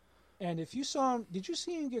 And if you saw him, did you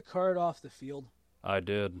see him get carted off the field? I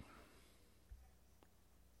did.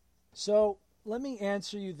 So, let me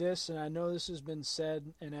answer you this, and I know this has been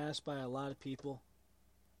said and asked by a lot of people.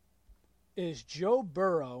 Is Joe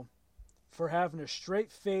Burrow, for having a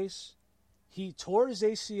straight face, he tore his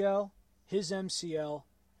ACL, his MCL,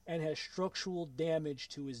 and has structural damage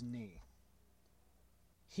to his knee.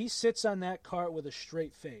 He sits on that cart with a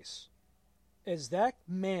straight face. Is that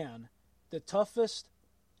man the toughest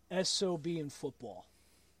SOB in football?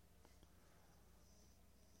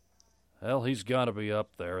 Well, he's got to be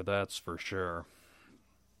up there, that's for sure.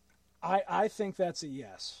 I think that's a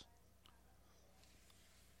yes.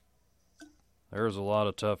 There's a lot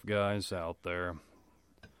of tough guys out there.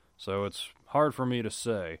 So it's hard for me to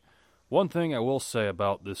say. One thing I will say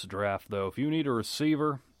about this draft, though, if you need a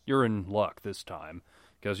receiver, you're in luck this time.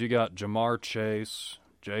 Because you got Jamar Chase,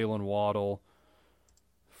 Jalen Waddle,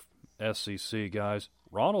 SEC guys.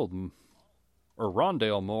 Rondale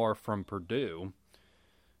Moore from Purdue.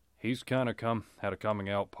 He's kind of had a coming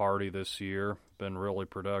out party this year. Been really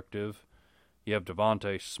productive. You have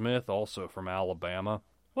Devontae Smith, also from Alabama.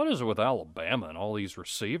 What is it with Alabama and all these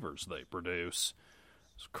receivers they produce?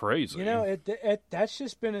 It's crazy. You know, that's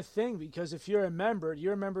just been a thing because if you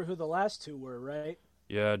remember who the last two were, right?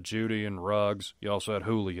 Yeah, Judy and Ruggs. You also had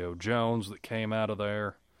Julio Jones that came out of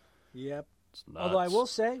there. Yep. It's nuts. Although I will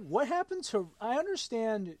say, what happened to... I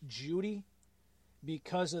understand Judy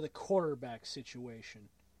because of the quarterback situation.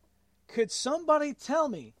 Could somebody tell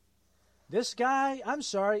me, this guy, I'm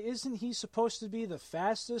sorry, isn't he supposed to be the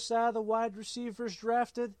fastest out of the wide receivers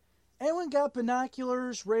drafted? Anyone got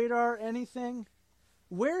binoculars, radar, anything?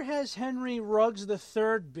 Where has Henry Ruggs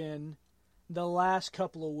III been the last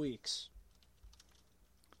couple of weeks?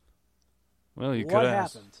 Well, you what could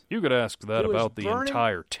ask. Happened? You could ask that It was about the burning-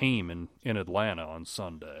 entire team in Atlanta on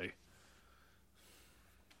Sunday.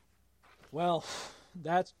 Well,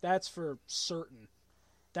 that's for certain.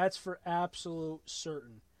 That's for absolute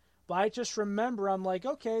certain. But I just remember, I'm like,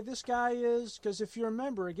 okay, this guy is, because if you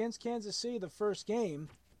remember, against Kansas City, the first game,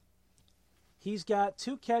 he's got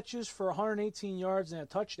 2 catches for 118 yards and a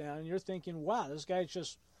touchdown, and you're thinking, wow, this guy's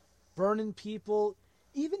just burning people.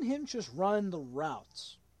 Even him just running the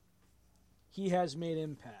routes, he has made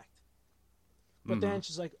impact. But then it's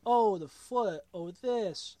just like, oh, the foot, oh,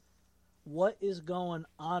 this. What is going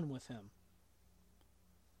on with him?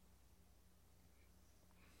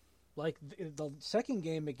 Like the second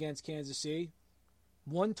game against Kansas City,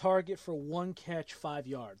 1 target for 1 catch, 5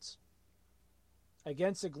 yards.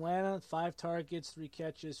 Against Atlanta, 5 targets, 3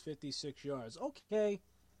 catches, 56 yards. Okay,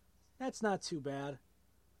 that's not too bad.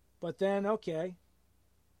 But then, okay,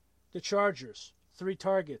 the Chargers, 3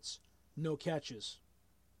 targets, no catches.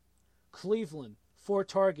 Cleveland, 4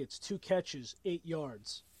 targets, 2 catches, 8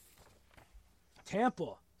 yards.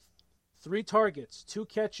 Tampa, 3 targets, 2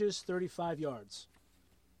 catches, 35 yards.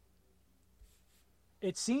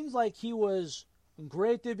 It seems like he was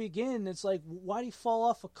great at the beginning. It's like, why did he fall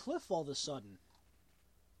off a cliff all of a sudden?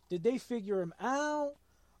 Did they figure him out?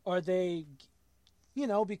 Are they,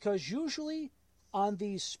 because usually on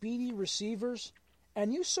these speedy receivers,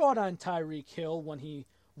 and you saw it on Tyreek Hill when he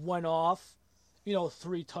went off,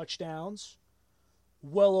 3 touchdowns,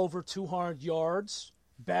 well over 200 yards,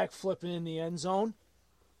 backflipping in the end zone.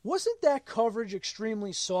 Wasn't that coverage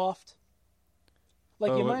extremely soft?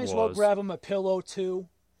 Like, you might as well grab him a pillow, too.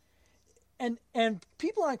 And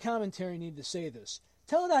people on commentary need to say this.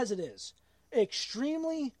 Tell it as it is.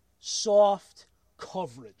 Extremely soft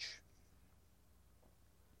coverage.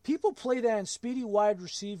 People play that in speedy wide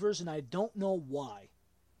receivers, and I don't know why.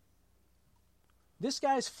 This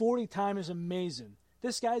guy's 40 time is amazing.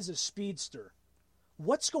 This guy's a speedster.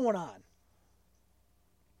 What's going on?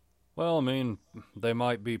 Well, I mean, they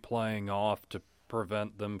might be playing off to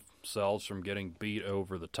prevent themselves from getting beat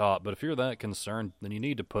over the top. But if you're that concerned, then you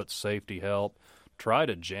need to put safety help, try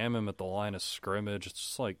to jam him at the line of scrimmage. It's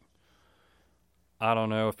just like, I don't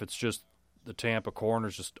know if it's just the Tampa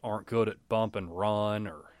corners just aren't good at bump and run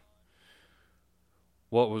or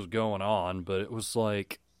what was going on, but it was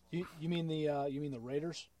like... You mean the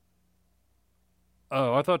Raiders?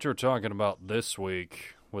 Oh, I thought you were talking about this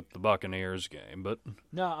week with the Buccaneers game, but...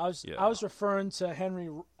 No, I was referring to Henry...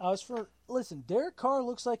 Listen, Derek Carr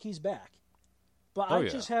looks like he's back. But I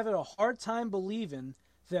just have a hard time believing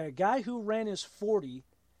that a guy who ran his 40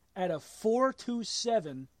 at a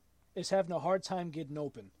 4.27 is having a hard time getting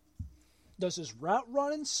open. Does his route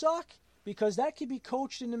running suck? Because that could be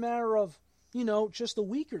coached in a matter of, just a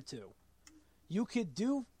week or two. You could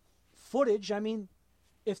do footage. I mean,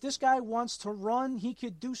 if this guy wants to run, he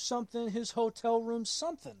could do something in his hotel room,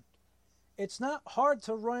 something. It's not hard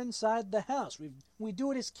to run inside the house. We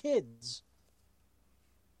do it as kids.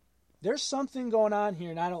 There's something going on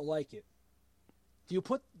here, and I don't like it. Do you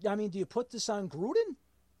put this on Gruden?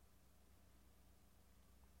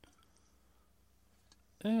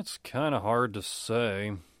 It's kind of hard to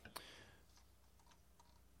say.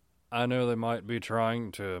 I know they might be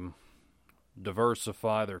trying to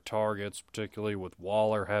diversify their targets, particularly with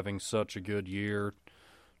Waller having such a good year,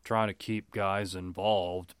 trying to keep guys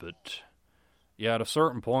involved. But, yeah, at a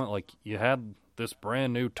certain point, like, you had this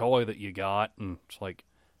brand new toy that you got, and it's like,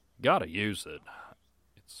 got to use it.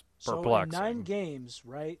 It's perplexing. So in 9 games,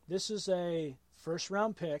 right, this is a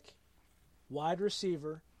first-round pick, wide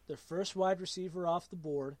receiver, the first wide receiver off the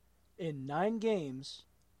board. In 9 games,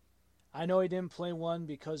 I know he didn't play one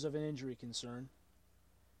because of an injury concern.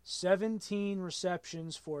 17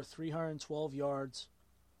 receptions for 312 yards,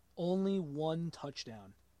 only 1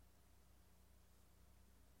 touchdown.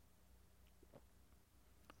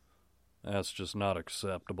 That's just not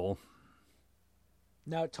acceptable.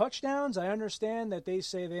 Now, touchdowns, I understand that they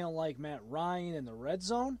say they don't like Matt Ryan in the red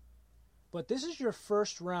zone, but this is your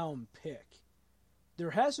first-round pick. There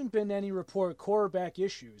hasn't been any reported quarterback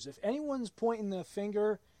issues. If anyone's pointing the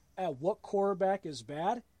finger at what quarterback is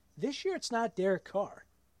bad, this year it's not Derek Carr.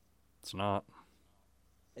 It's not.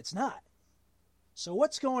 It's not. So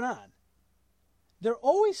what's going on? There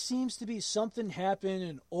always seems to be something happening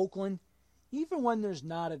in Oakland, even when there's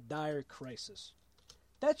not a dire crisis.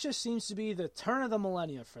 That just seems to be the turn of the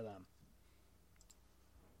millennium for them.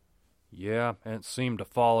 Yeah, and it seemed to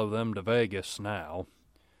follow them to Vegas now.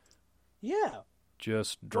 Yeah.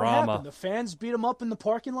 Just What drama. happened? The fans beat them up in the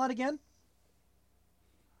parking lot again?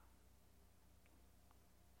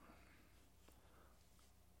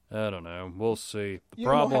 I don't know. We'll see. The You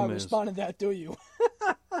don't know how problem I is... responded to that, do you?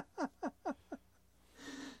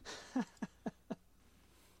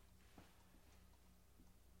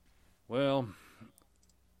 Well,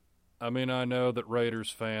 I mean, I know that Raiders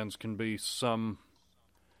fans can be somewhat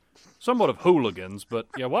of hooligans, but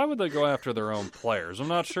yeah, why would they go after their own players? I'm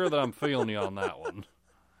not sure that I'm feeling you on that one.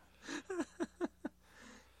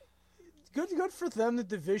 Good for them. The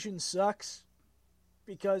division sucks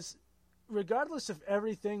because regardless of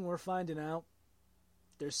everything we're finding out,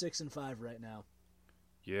 they're 6-5 right now.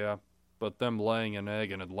 Yeah, but them laying an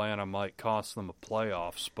egg in Atlanta might cost them a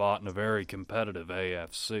playoff spot in a very competitive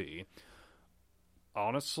AFC.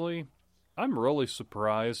 Honestly, I'm really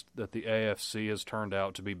surprised that the AFC has turned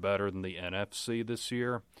out to be better than the NFC this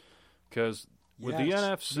year. Because with the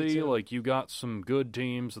NFC, like, you got some good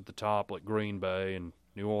teams at the top, like Green Bay and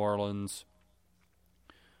New Orleans,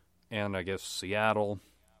 and I guess Seattle.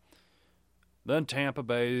 Then Tampa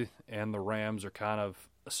Bay and the Rams are kind of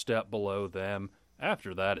a step below them.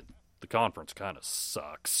 After that, the conference kind of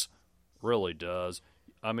sucks. Really does.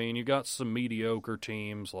 I mean, you got some mediocre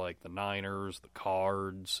teams like the Niners, the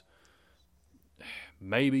Cards.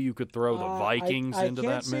 Maybe you could throw the Vikings into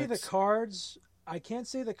that mix. I can't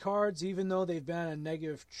say the Cards, even though they've been on a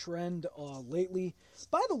negative trend lately.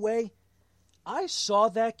 By the way, I saw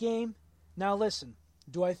that game. Now listen,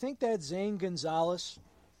 do I think that Zane Gonzalez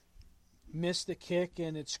missed the kick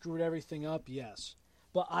and it screwed everything up? Yes.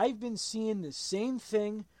 But I've been seeing the same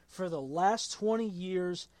thing for the last 20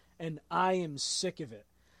 years, and I am sick of it.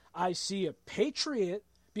 I see a Patriot,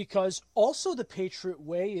 because also the Patriot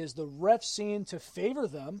way is the refs seem to favor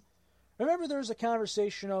them. Remember there was a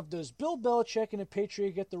conversation of, does Bill Belichick and a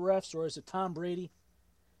Patriot get the refs, or is it Tom Brady?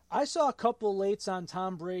 I saw a couple lates on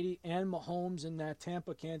Tom Brady and Mahomes in that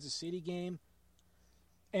Tampa-Kansas City game,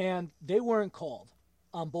 and they weren't called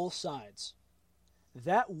on both sides.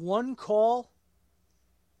 That one call,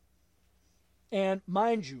 and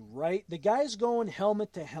mind you, right, the guy's going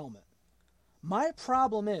helmet to helmet. My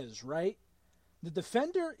problem is, right, the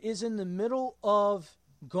defender is in the middle of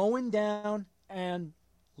going down and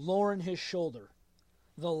lowering his shoulder.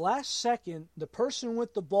 the last second, the person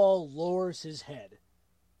with the ball lowers his head.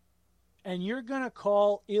 And you're going to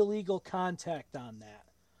call illegal contact on that.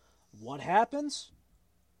 What happens?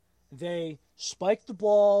 They spike the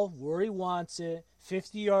ball where he wants it.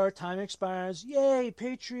 50-yard time expires. Yay,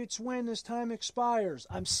 Patriots win as time expires.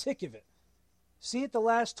 I'm sick of it. Seen it the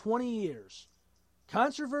last 20 years.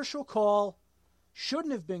 Controversial call.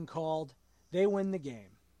 Shouldn't have been called. They win the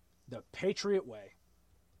game. The Patriot way.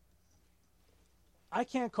 I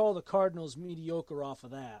can't call the Cardinals mediocre off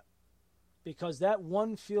of that. Because that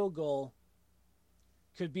one field goal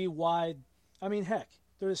could be wide. I mean, heck,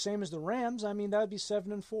 they're the same as the Rams. I mean, that would be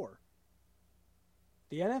 7-4.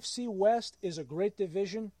 The NFC West is a great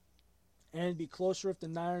division, and it'd be closer if the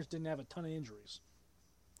Niners didn't have a ton of injuries.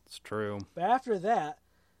 It's true. But after that,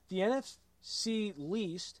 the NFC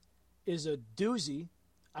least is a doozy.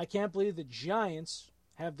 I can't believe the Giants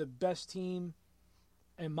have the best team,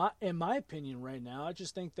 in my opinion, right now. I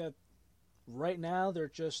just think that right now they're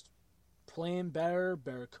just playing better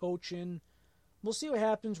coaching. We'll see what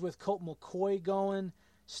happens with Colt McCoy going.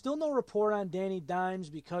 Still no report on Danny Dimes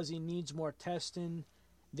because he needs more testing.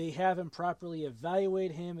 They haven't properly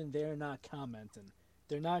evaluated him, and they're not commenting.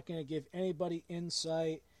 They're not going to give anybody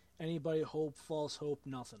insight, anybody hope, false hope,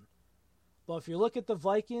 nothing. But if you look at the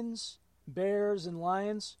Vikings, Bears, and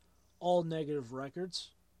Lions, all negative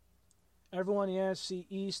records. Everyone in the NFC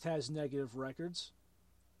East has negative records.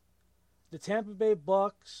 The Tampa Bay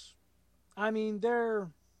Bucks, I mean, they're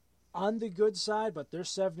on the good side, but they're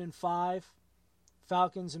 7-5.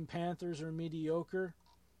 Falcons and Panthers are mediocre.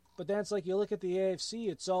 But that's like you look at the AFC,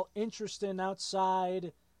 it's all interesting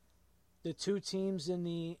outside the two teams in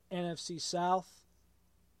the NFC South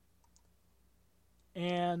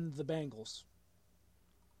and the Bengals.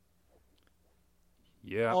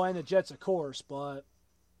 Yeah. Oh, and the Jets, of course, but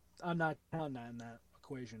I'm not counting on that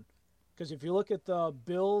equation. Because if you look at the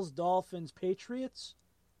Bills, Dolphins, Patriots,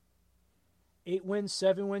 8 wins,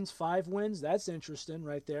 7 wins, 5 wins, that's interesting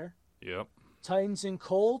right there. Yep. Titans and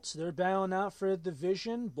Colts, they're battling out for the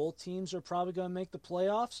division. Both teams are probably going to make the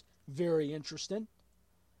playoffs. Very interesting.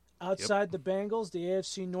 Outside the Bengals, the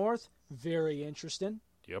AFC North, very interesting.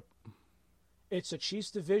 Yep. It's a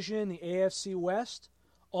Chiefs division in the AFC West.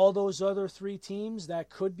 All those other 3 teams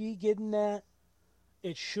that could be getting that,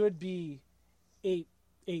 it should be 8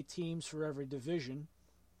 teams for every division.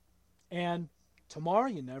 And tomorrow,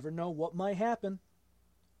 you never know what might happen.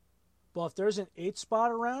 But if there's an 8th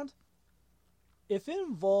spot around, if it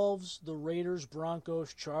involves the Raiders,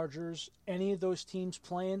 Broncos, Chargers, any of those teams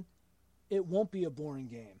playing, it won't be a boring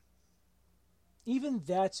game. Even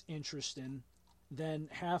that's interesting than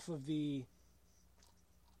half of the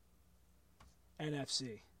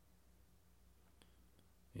NFC.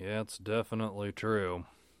 Yeah, it's definitely true.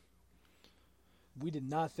 We did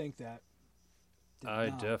not think that.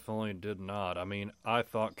 Definitely did not. I mean, I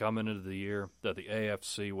thought coming into the year that the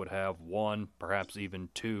AFC would have 1, perhaps even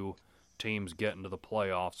 2 teams get into the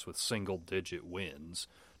playoffs with single-digit wins.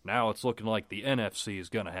 Now it's looking like the NFC is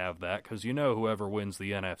going to have that because you know whoever wins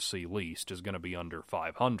the NFC least is going to be under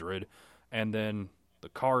 500, and then the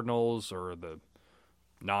Cardinals or the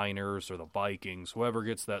Niners or the Vikings, whoever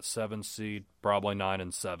gets that 7 seed, probably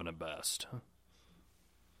 9-7 at best.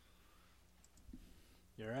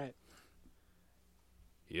 You're right.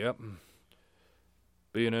 Yep.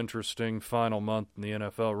 Be an interesting final month in the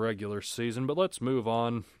NFL regular season, but let's move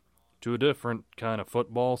on to a different kind of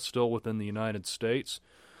football, still within the United States.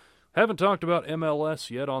 Haven't talked about MLS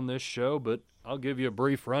yet on this show, but I'll give you a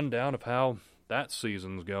brief rundown of how that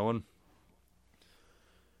season's going.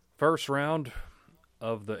 First round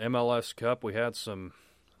of the MLS Cup, we had some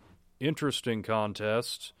interesting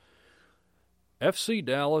contests. FC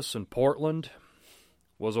Dallas and Portland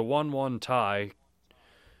was a 1-1 tie.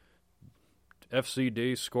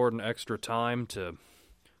 FCD scored an extra time to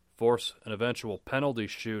force an eventual penalty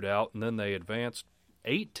shootout, and then they advanced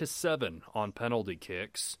 8-7 on penalty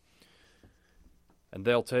kicks. And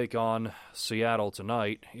they'll take on Seattle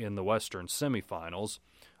tonight in the Western semifinals.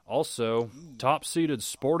 Also, top-seeded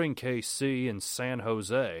Sporting KC in San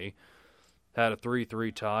Jose had a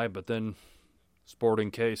 3-3 tie, but then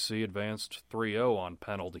Sporting KC advanced 3-0 on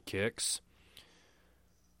penalty kicks.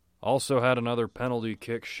 Also had another penalty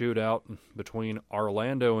kick shootout between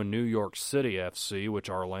Orlando and New York City FC, which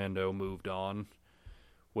Orlando moved on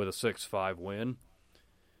with a 6-5 win.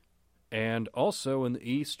 And also in the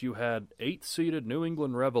East, you had 8th-seeded New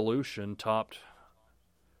England Revolution topped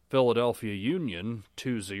Philadelphia Union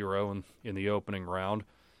 2-0 in the opening round.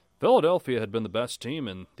 Philadelphia had been the best team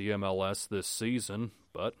in the MLS this season,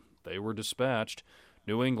 but they were dispatched.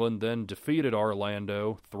 New England then defeated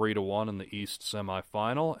Orlando 3-1 in the East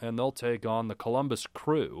semifinal, and they'll take on the Columbus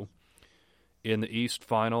Crew in the East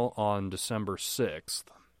final on December 6th.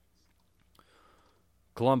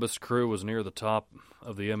 Columbus Crew was near the top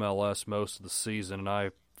of the MLS most of the season, and I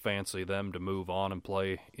fancy them to move on and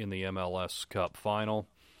play in the MLS Cup final.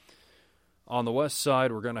 On the west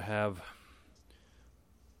side, we're going to have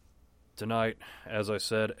tonight, as I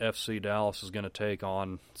said, FC Dallas is going to take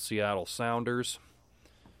on Seattle Sounders.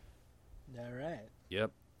 All right.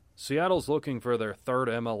 Yep. Seattle's looking for their third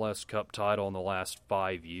MLS Cup title in the last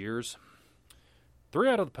 5 years. 3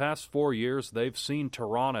 out of the past 4 years, they've seen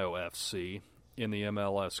Toronto FC in the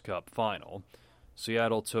MLS Cup final.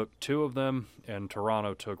 Seattle took 2 of them, and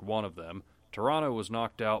Toronto took 1 of them. Toronto was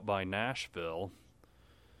knocked out by Nashville,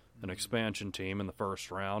 an expansion team, in the first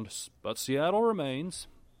round, but Seattle remains.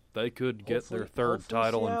 They could get their third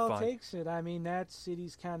title Seattle and takes it. I mean, that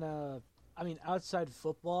city's kind of, outside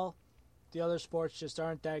football, the other sports just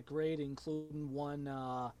aren't that great, including one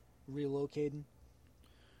relocating.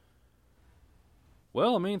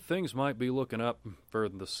 Well, things might be looking up for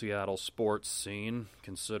the Seattle sports scene,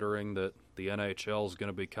 considering that the NHL is going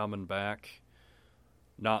to be coming back,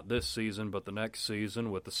 not this season, but the next season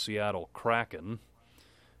with the Seattle Kraken.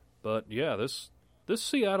 But yeah, this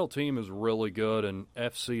Seattle team is really good, and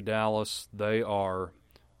FC Dallas, they are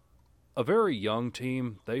a very young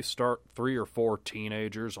team. They start 3 or 4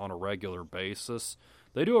 teenagers on a regular basis.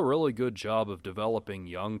 They do a really good job of developing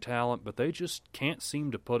young talent, but they just can't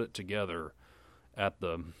seem to put it together at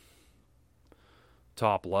the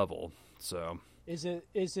top level. So is it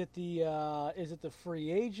the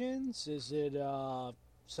free agents? Is it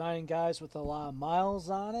signing guys with a lot of miles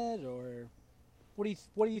on it, or what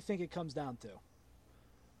do you think it comes down to?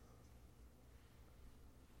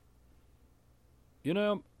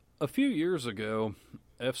 A few years ago,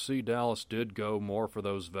 FC Dallas did go more for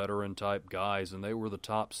those veteran-type guys, and they were the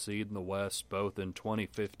top seed in the West both in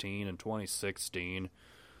 2015 and 2016.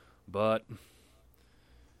 But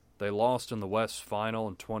they lost in the West Final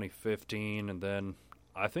in 2015, and then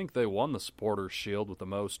I think they won the Supporters' Shield with the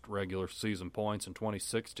most regular season points in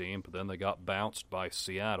 2016, but then they got bounced by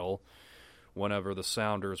Seattle whenever the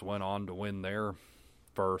Sounders went on to win their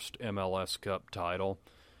first MLS Cup title.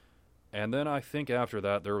 And then I think after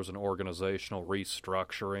that there was an organizational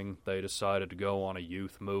restructuring. They decided to go on a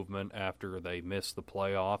youth movement after they missed the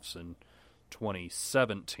playoffs in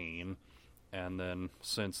 2017. And then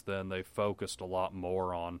since then they focused a lot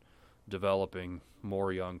more on developing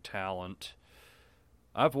more young talent.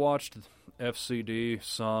 I've watched FCD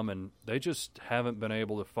some, and they just haven't been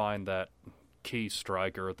able to find that key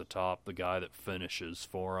striker at the top, the guy that finishes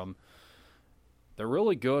for them. They're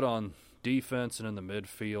really good on defense and in the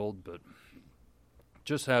midfield, but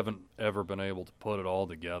just haven't ever been able to put it all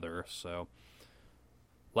together. So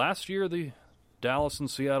last year the Dallas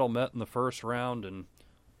and Seattle met in the first round, and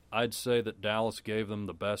I'd say that Dallas gave them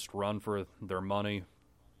the best run for their money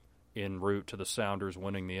en route to the Sounders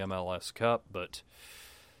winning the MLS Cup, but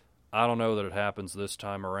I don't know that it happens this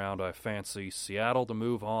time around. I fancy Seattle to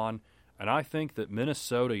move on, and I think that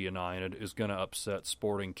Minnesota United is going to upset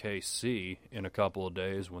Sporting KC in a couple of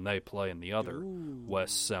days when they play in the other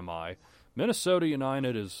West semi. Minnesota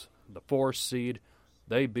United is the 4th seed.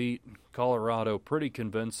 They beat Colorado pretty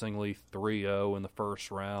convincingly 3-0 in the first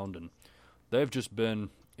round, and they've just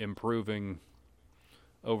been improving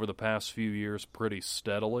over the past few years pretty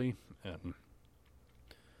steadily, and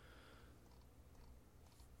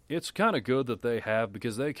it's kind of good that they have,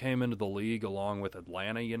 because they came into the league along with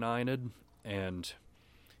Atlanta United, and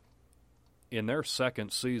in their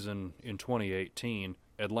second season in 2018,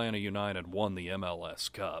 Atlanta United won the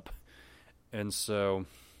MLS Cup. And so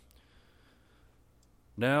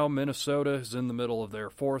now Minnesota is in the middle of their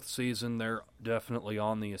 4th season. They're definitely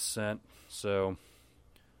on the ascent, so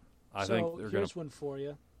I think they're going to... here's one for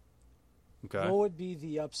you. Okay. What would be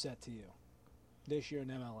the upset to you this year in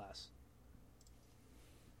MLS?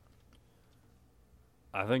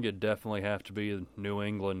 I think it'd definitely have to be New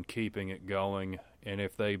England keeping it going, and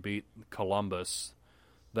if they beat Columbus,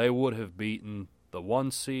 they would have beaten the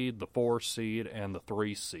 1 seed, the 4 seed, and the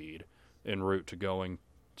 3 seed en route to going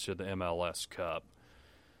to the MLS Cup.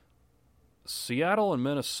 Seattle and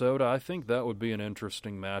Minnesota, I think that would be an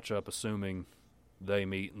interesting matchup, assuming they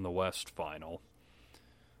meet in the West Final.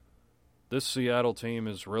 This Seattle team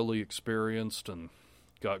is really experienced and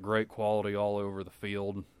got great quality all over the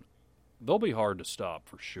field. They'll be hard to stop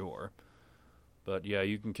for sure. But yeah,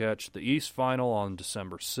 you can catch the East Final on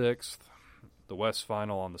December 6th, the West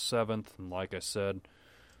Final on the 7th, and like I said,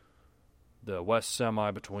 the West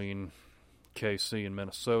Semi between KC and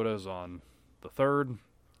Minnesota is on the 3rd,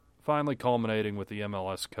 finally culminating with the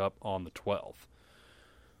MLS Cup on the 12th.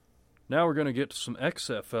 Now we're going to get to some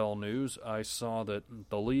XFL news. I saw that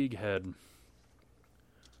the league had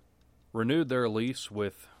renewed their lease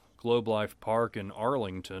with Globe Life Park in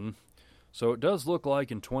Arlington, so it does look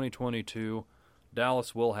like in 2022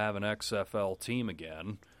 Dallas will have an XFL team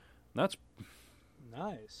again. That's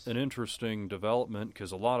nice. An interesting development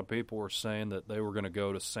because a lot of people were saying that they were going to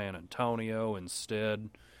go to San Antonio instead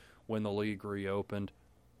when the league reopened.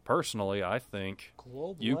 Personally, I think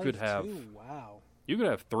Globe you Life could have too. Wow. You could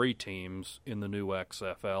have 3 teams in the new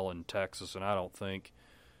XFL in Texas, and I don't think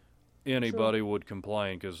anybody would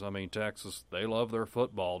complain because, I mean, Texas, they love their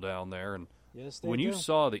football down there. And yes, they when do. you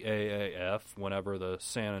saw the AAF, whenever the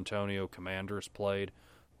San Antonio Commanders played,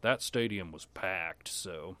 that stadium was packed.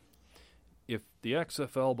 So if the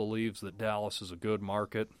XFL believes that Dallas is a good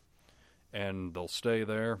market and they'll stay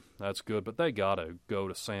there, that's good. But they got to go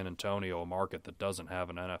to San Antonio, a market that doesn't have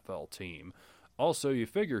an NFL team. Also, you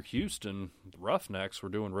figure Houston, the Roughnecks, were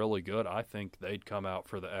doing really good. I think they'd come out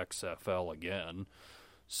for the XFL again.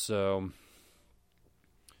 So,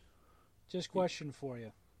 just question for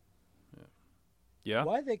you. Yeah?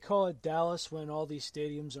 Why do they call it Dallas when all these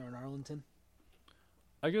stadiums are in Arlington?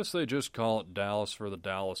 I guess they just call it Dallas for the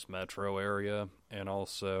Dallas metro area, and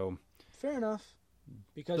also Fair enough.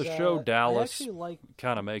 Because the show Dallas like,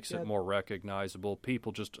 kind of makes it more recognizable.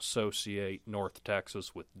 People just associate North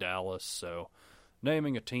Texas with Dallas, so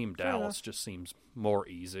naming a team Dallas just seems more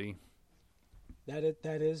easy.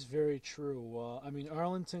 That is very true. I mean,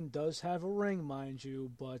 Arlington does have a ring, mind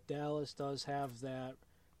you, but Dallas does have that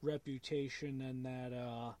reputation and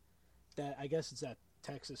that I guess it's that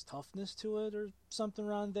Texas toughness to it or something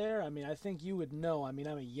around there. I mean, I think you would know. I mean,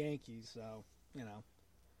 I'm a Yankee, so, you know.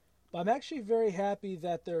 But I'm actually very happy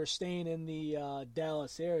that they're staying in the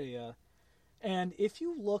Dallas area. And if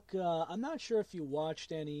you look, I'm not sure if you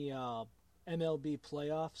watched any MLB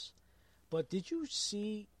playoffs, but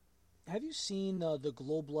have you seen the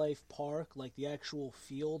Globe Life Park, like the actual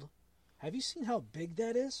field? Have you seen how big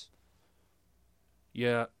that is?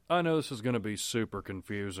 Yeah, I know this is going to be super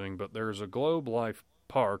confusing, but there's a Globe Life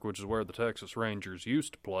Park, which is where the Texas Rangers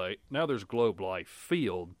used to play. Now there's Globe Life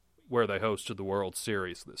Field, where they hosted the World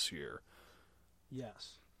Series this year.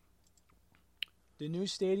 Yes. The new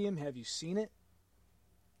stadium, have you seen it?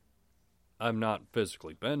 I've not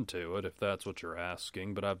physically been to it, if that's what you're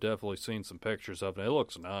asking, but I've definitely seen some pictures of it. It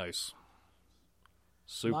looks nice.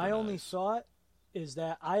 Super My nice. only thought is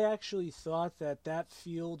that I actually thought that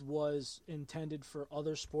field was intended for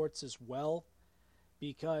other sports as well,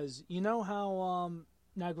 because you know how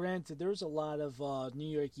now granted there's a lot of New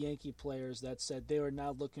York Yankee players that said they were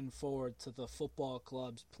not looking forward to the football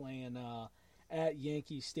clubs playing at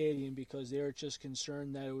Yankee Stadium because they were just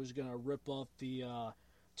concerned that it was going to rip up the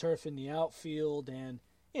turf in the outfield, and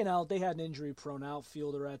you know they had an injury prone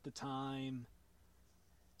outfielder at the time,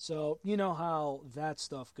 so you know how that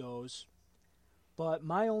stuff goes. But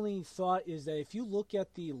my only thought is that if you look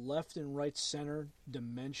at the left and right center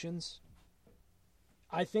dimensions,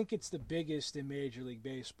 I think it's the biggest in Major League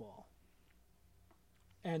Baseball.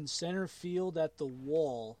 And center field at the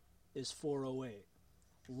wall is 408.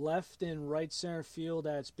 Left and right center field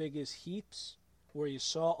at its biggest heaps, where you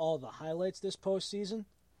saw all the highlights this postseason,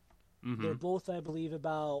 they're both, I believe,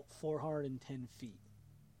 about 410 feet.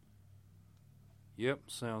 Yep,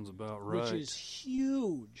 sounds about right. Which is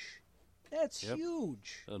huge. That's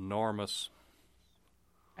huge. Enormous.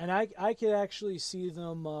 And I could actually see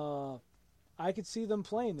them. I could see them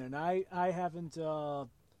playing there. And I haven't.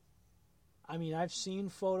 I mean, I've seen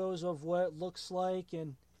photos of what it looks like,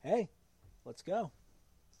 and hey, let's go.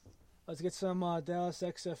 Let's get some Dallas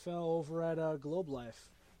XFL over at Globe Life.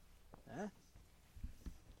 Huh?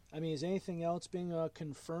 I mean, is anything else being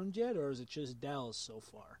confirmed yet, or is it just Dallas so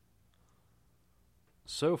far?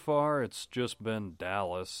 So far, it's just been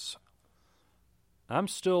Dallas. I'm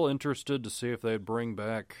still interested to see if they'd bring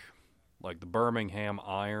back, like, the Birmingham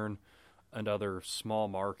Iron and other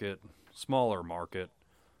smaller market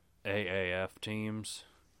AAF teams.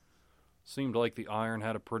 Seemed like the Iron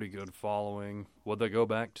had a pretty good following. Would they go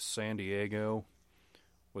back to San Diego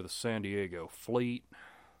with a San Diego fleet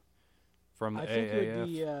from the AAF? I think it would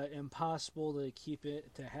be impossible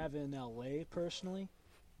to have it in LA, personally.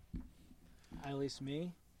 At least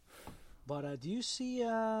me. But do you see...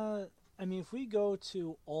 I mean, if we go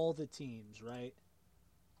to all the teams, right,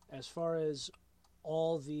 as far as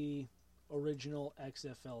all the original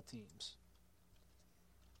XFL teams,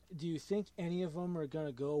 do you think any of them are going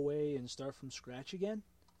to go away and start from scratch again?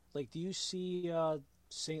 Like, do you see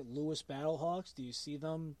St. Louis Battlehawks? Do you see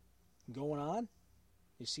them going on?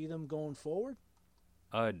 You see them going forward?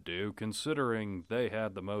 I do, considering they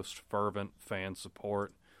had the most fervent fan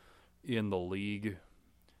support in the league.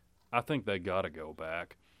 I think they got to go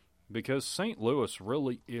back because St. Louis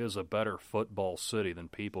really is a better football city than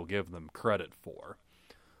people give them credit for.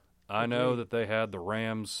 I know that they had the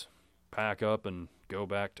Rams pack up and go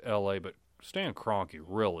back to LA, but Stan Kroenke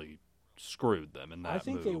really screwed them in that I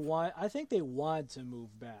think move. I think they wanted to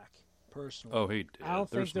move back personally. Oh, he did. I don't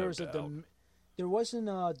There's think there no was doubt. there wasn't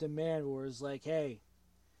a demand where it's like, hey,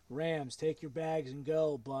 Rams, take your bags and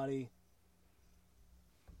go, buddy.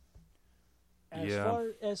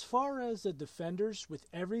 As far as the Defenders, with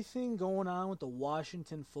everything going on with the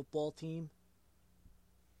Washington football team,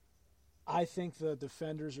 I think the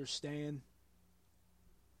Defenders are staying.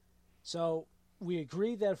 So we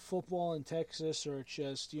agree that football in Texas are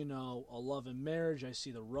just, a love and marriage. I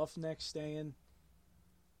see the Roughnecks staying.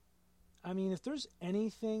 I mean, if there's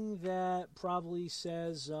anything that probably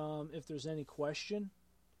says, if there's any question,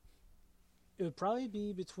 it would probably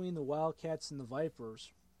be between the Wildcats and the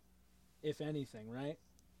Vipers, if anything, right?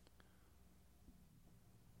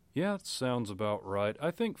 Yeah, it sounds about right.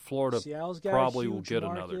 I think Florida Seattle's got probably a will huge get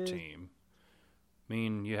market. another team. I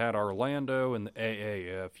mean, you had Orlando in the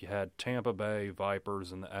AAF, you had Tampa Bay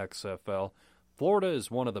Vipers in the XFL. Florida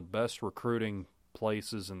is one of the best recruiting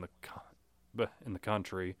places in the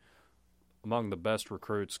country. Among the best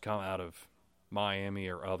recruits come out of Miami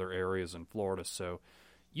or other areas in Florida. So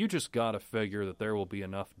you just got to figure that there will be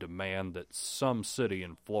enough demand that some city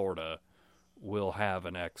in Florida will have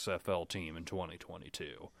an XFL team in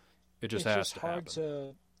 2022. It just has to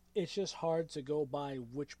happen. It's just hard to go by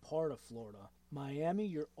which part of Florida. Miami,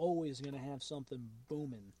 you're always going to have something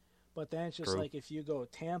booming. But then it's just True. like if you go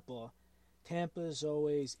Tampa, Tampa's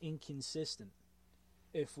always inconsistent.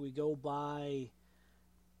 If we go by,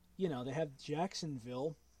 they have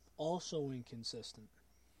Jacksonville, also inconsistent.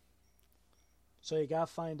 So you got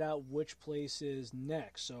to find out which place is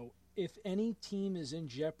next. So if any team is in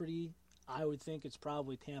jeopardy, I would think it's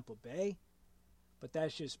probably Tampa Bay. But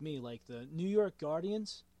that's just me. Like the New York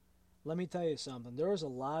Guardians, let me tell you something. There was a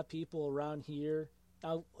lot of people around here.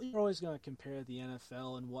 Now, you're always going to compare the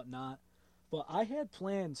NFL and whatnot. But I had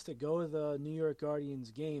plans to go to the New York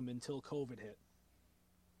Guardians game until COVID hit.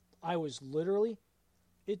 I was literally...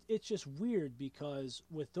 It's just weird because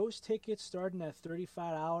with those tickets starting at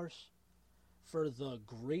 $35 for the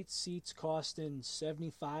great seats costing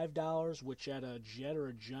 $75, which at a Jet or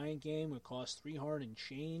a Giant game would cost $300 and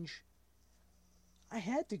change, I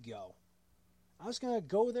had to go. I was going to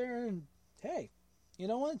go there and, hey, you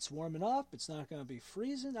know what? It's warming up. It's not going to be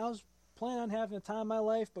freezing. I was planning on having the time of my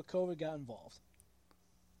life, but COVID got involved.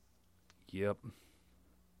 Yep.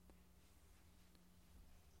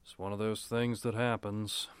 It's one of those things that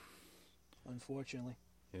happens. Unfortunately.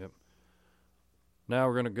 Yep. Now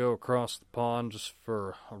we're going to go across the pond just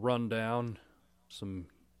for a rundown, some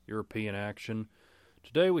European action.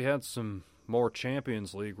 Today we had some more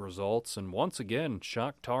Champions League results, and once again,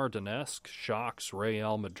 Shakhtar Donetsk shocks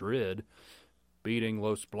Real Madrid, beating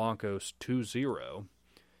Los Blancos 2-0.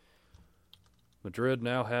 Madrid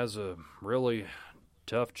now has a really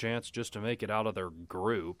tough chance just to make it out of their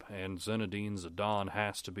group, and Zinedine Zidane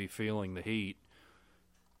has to be feeling the heat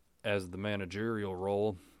as the managerial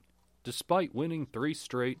role, despite winning 3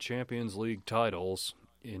 straight Champions League titles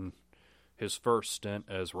in his first stint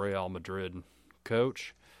as Real Madrid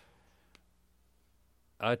coach.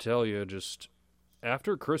 I tell you, just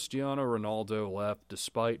after Cristiano Ronaldo left,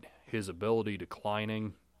 despite his ability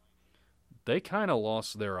declining, they kind of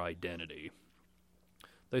lost their identity.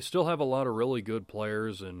 They still have a lot of really good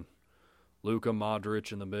players in Luka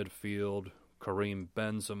Modric in the midfield, Karim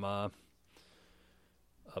Benzema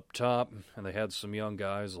up top, and they had some young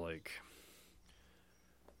guys like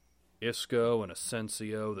Isco and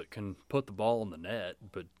Asensio that can put the ball in the net,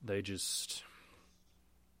 but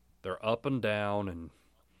they're up and down, and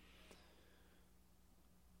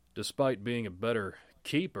despite being a better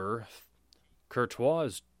keeper,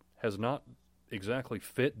 Courtois has not exactly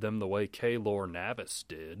fit them the way Keylor Navas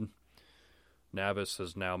did. Navas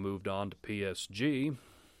has now moved on to PSG.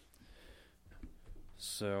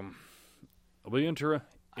 So, it'll be interesting.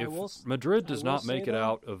 If Madrid does not make it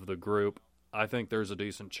out of the group, I think there's a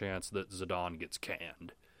decent chance that Zidane gets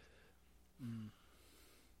canned.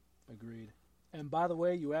 Agreed. And by the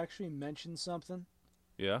way, you actually mentioned something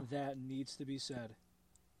that needs to be said.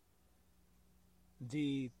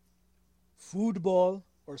 The football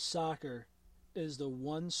or soccer is the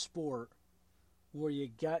one sport where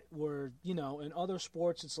in other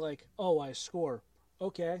sports it's like, oh, I score.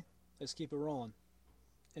 Okay, let's keep it rolling.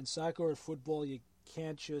 In soccer or football, you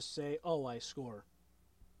can't just say, oh, I score.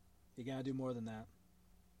 You got to do more than that.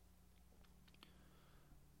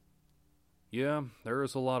 Yeah, there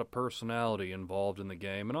is a lot of personality involved in the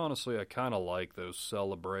game, and honestly, I kind of like those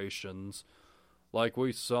celebrations. Like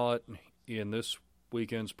we saw it in this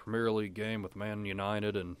weekend's Premier League game with Man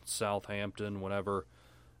United and Southampton whenever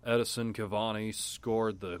Edison Cavani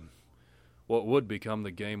scored the what would become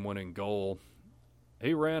the game-winning goal.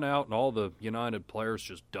 He ran out and all the United players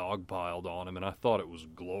just dogpiled on him, and I thought it was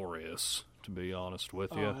glorious, to be honest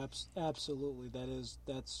with you. Absolutely.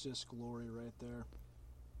 That's just glory right there.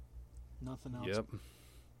 Nothing else. Yep.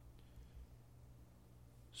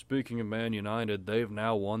 Speaking of Man United, they've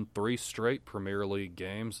now won 3 straight Premier League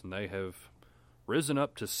games, and they have risen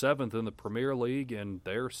up to 7th in the Premier League, and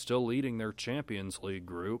they're still leading their Champions League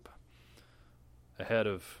group ahead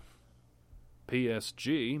of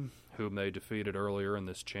PSG, whom they defeated earlier in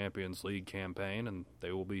this Champions League campaign, and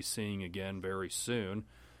they will be seeing again very soon.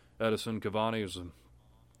 Edison Cavani is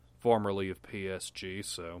formerly of PSG,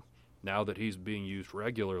 so now that he's being used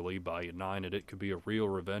regularly by United, it could be a real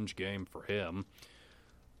revenge game for him.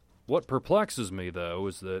 What perplexes me, though,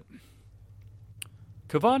 is that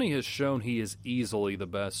Cavani has shown he is easily the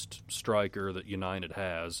best striker that United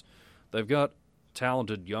has. They've got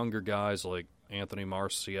talented younger guys like Anthony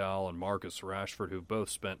Martial and Marcus Rashford who've both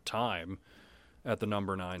spent time at the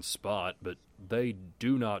number 9 spot, but they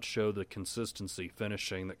do not show the consistency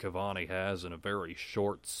finishing that Cavani has in a very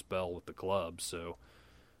short spell with the club. So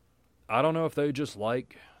I don't know if they just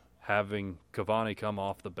like having Cavani come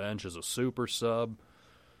off the bench as a super sub.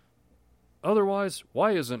 Otherwise,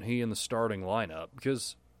 why isn't he in the starting lineup?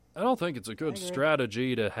 Because I don't think it's a good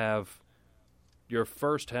strategy to have your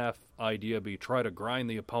first half idea be try to grind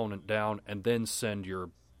the opponent down and then send your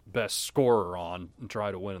best scorer on and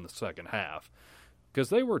try to win in the second half. Because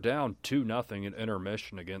they were down 2-0 in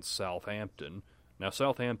intermission against Southampton. Now,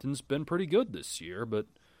 Southampton's been pretty good this year, but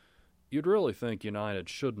you'd really think United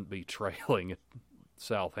shouldn't be trailing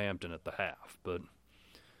Southampton at the half. But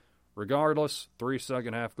regardless, 3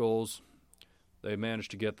 second-half goals, they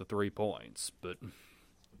managed to get the 3 points. But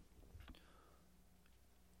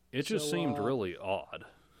it just seemed really odd.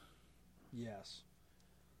 Yes.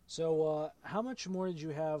 So how much more did you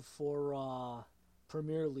have for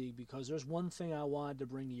Premier League? Because there's one thing I wanted to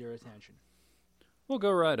bring to your attention. Well,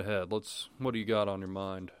 go right ahead. What do you got on your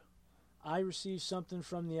mind? I received something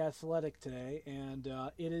from The Athletic today, and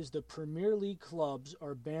it is the Premier League clubs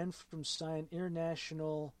are banned from signing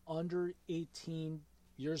international under 18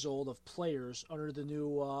 years old of players under the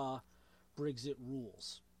new Brexit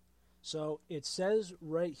rules. So it says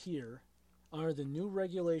right here, under the new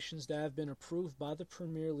regulations that have been approved by the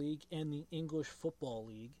Premier League and the English Football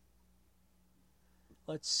League,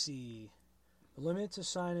 let's see, limit to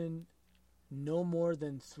signing no more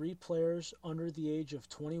than 3 players under the age of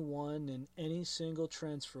 21 in any single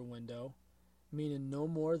transfer window, meaning no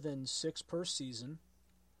more than 6 per season.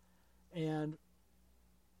 And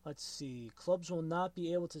let's see, clubs will not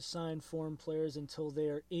be able to sign foreign players until they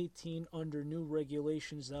are 18 under new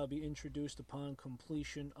regulations that will be introduced upon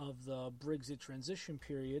completion of the Brexit transition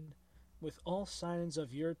period, with all signings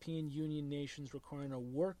of European Union nations requiring a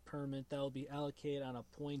work permit that will be allocated on a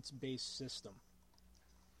points-based system.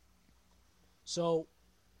 So,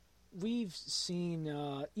 we've seen,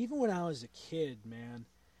 even when I was a kid, man,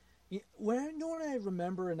 what I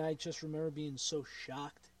remember, and I just remember being so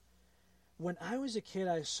shocked? When I was a kid,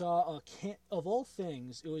 I saw of all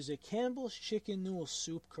things, it was a Campbell's Chicken Noodle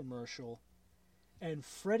Soup commercial, and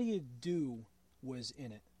Freddie Adu was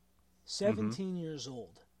in it, 17 years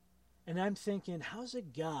old. And I'm thinking, how's a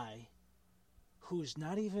guy who's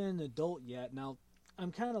not even an adult yet? Now,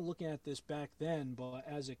 I'm kind of looking at this back then, but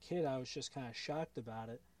as a kid, I was just kind of shocked about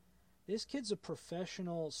it. This kid's a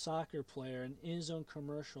professional soccer player and in his own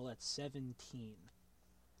commercial at 17.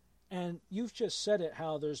 And you've just said it,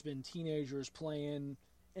 how there's been teenagers playing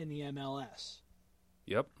in the MLS.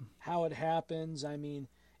 Yep. How it happens. I mean,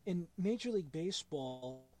 in Major League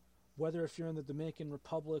Baseball, whether if you're in the Dominican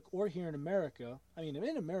Republic or here in America, I mean,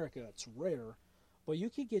 in America it's rare, but you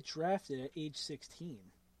could get drafted at age 16.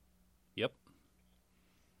 Yep.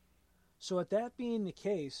 So with that being the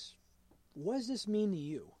case, what does this mean to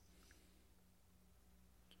you?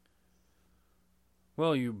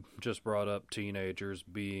 Well, you just brought up teenagers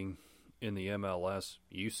being in the MLS.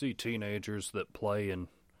 You see teenagers that play in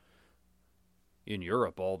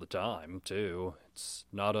Europe all the time, too. It's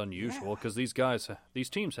not unusual because these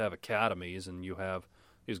teams have academies, and you have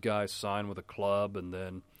these guys sign with a club, and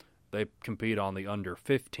then they compete on the under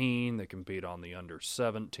 15, they compete on the under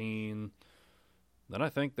 17. Then I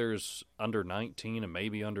think there's under 19 and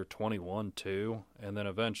maybe under 21, too. And then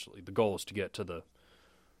eventually the goal is to get to the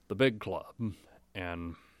big club.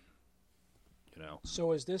 And you know.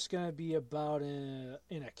 So is this going to be about an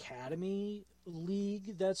academy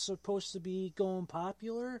league that's supposed to be going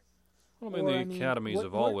popular? Well, I mean, the academies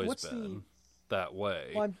have always been that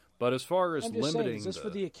way. Well, but as far as I'm just limiting saying, is this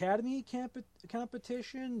for the academy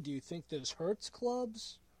competition? Do you think this hurts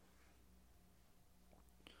clubs?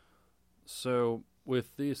 So,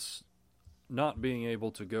 with this not being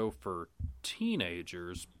able to go for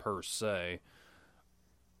teenagers per se,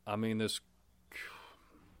 I mean, this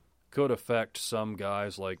could affect some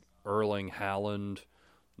guys like Erling Haaland,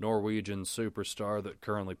 Norwegian superstar that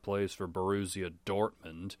currently plays for Borussia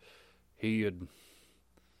Dortmund. He had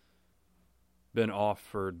been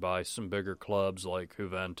offered by some bigger clubs like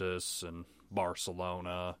Juventus and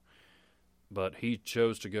Barcelona, but he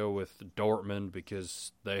chose to go with Dortmund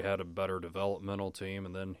because they had a better developmental team,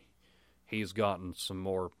 and then he's gotten some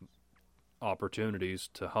more opportunities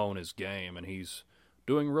to hone his game, and he's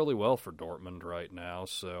doing really well for Dortmund right now,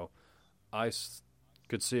 so I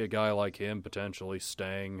could see a guy like him potentially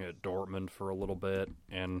staying at Dortmund for a little bit,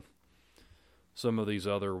 and some of these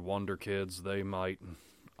other wonder kids, they might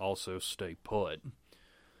also stay put.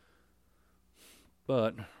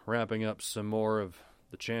 But wrapping up some more of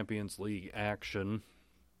the Champions League action,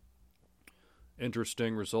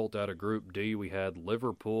 interesting result out of Group D. We had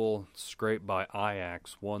Liverpool scraped by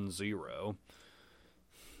Ajax 1-0.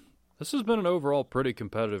 This has been an overall pretty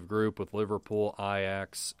competitive group with Liverpool,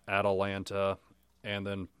 Ajax, Atalanta, and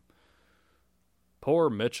then poor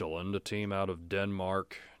Midtjylland, a team out of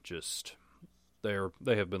Denmark. Just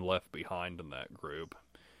they have been left behind in that group.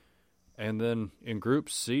 And then in Group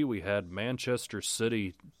C, we had Manchester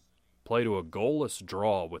City play to a goalless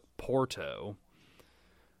draw with Porto.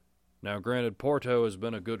 Now, granted, Porto has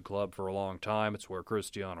been a good club for a long time. It's where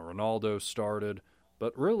Cristiano Ronaldo started.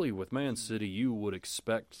 But really, with Man City, you would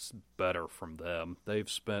expect better from them. They've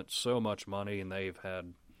spent so much money, and they've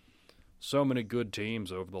had so many good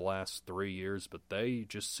teams over the last 3 years, but they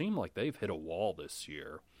just seem like they've hit a wall this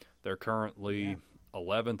year. They're currently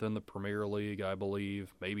 11th in the Premier League, I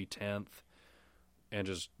believe, maybe 10th. And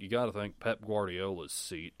just, you got to think Pep Guardiola's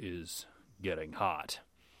seat is getting hot.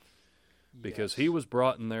 Because he was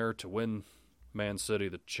brought in there to win Man City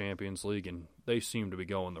the Champions League, and they seem to be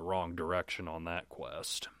going the wrong direction on that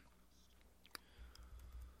quest.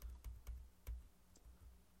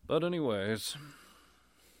 But anyways,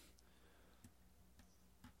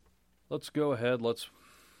 let's go ahead, let's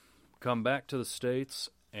come back to the States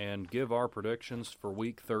and give our predictions for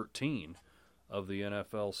Week 13 of the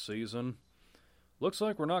NFL season. Looks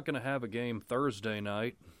like we're not going to have a game Thursday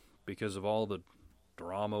night because of all the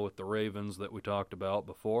drama with the Ravens that we talked about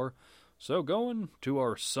before. So going to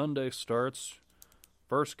our Sunday starts,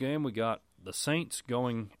 first game we got the Saints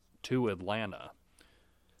going to Atlanta.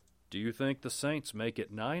 Do you think the Saints make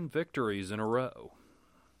it 9 victories in a row?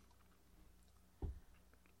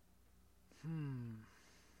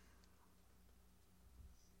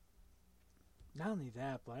 Not only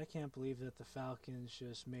that, but I can't believe that the Falcons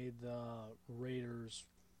just made the Raiders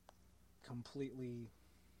completely...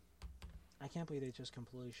 I can't believe they just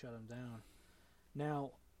completely shut them down.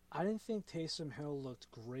 Now, I didn't think Taysom Hill looked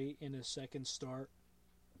great in his second start.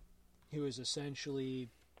 He was essentially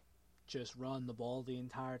just running the ball the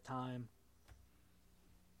entire time.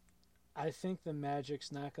 I think the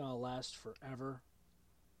magic's not going to last forever.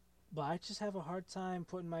 But I just have a hard time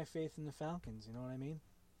putting my faith in the Falcons, you know what I mean?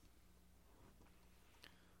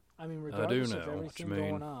 I mean, regardless of everything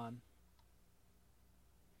going on,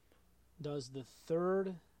 does the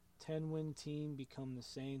third 10-win team become the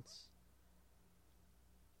Saints?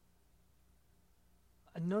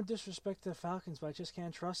 No disrespect to the Falcons, but I just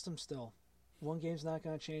can't trust them still. One game's not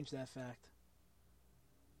going to change that fact.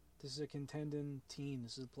 This is a contending team.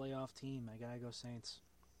 This is a playoff team. I got to go Saints.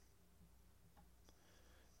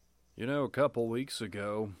 You know, a couple weeks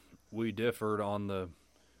ago, we differed on the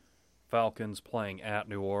Falcons playing at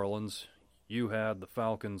New Orleans. You had the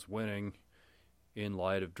Falcons winning in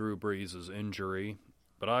light of Drew Brees' injury,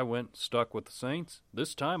 but I stuck with the Saints.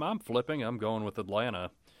 This time I'm flipping. I'm going with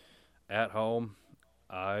Atlanta. At home,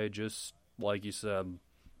 I just, like you said,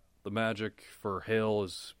 the magic for Hill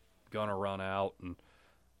is going to run out, and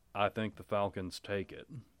I think the Falcons take it.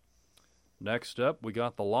 Next up, we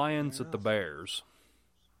got the Lions at the Bears.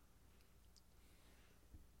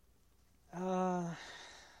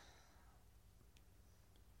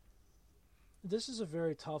 This is a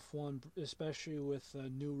very tough one, especially with a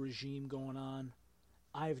new regime going on.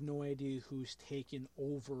 I have no idea who's taken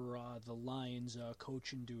over the Lions'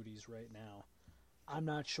 coaching duties right now. I'm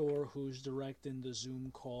not sure who's directing the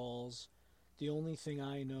Zoom calls. The only thing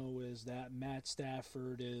I know is that Matt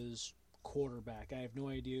Stafford is quarterback. I have no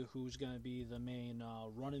idea who's going to be the main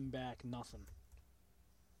running back, nothing.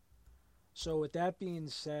 So with that being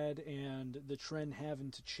said, and the trend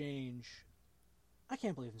having to change, I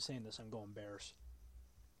can't believe I'm saying this. I'm going Bears.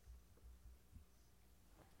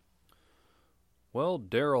 Well,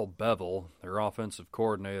 Darrell Bevel, their offensive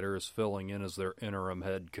coordinator, is filling in as their interim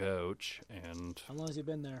head coach, and How long has he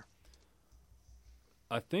been there?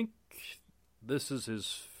 I think this is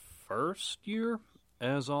his first year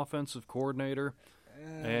as offensive coordinator,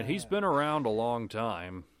 and he's been around a long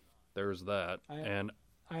time. There's that.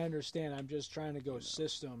 I understand. I'm just trying to go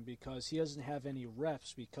system because he doesn't have any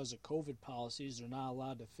reps because of COVID policies. They're not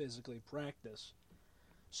allowed to physically practice.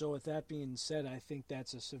 So with that being said, I think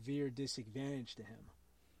that's a severe disadvantage to him.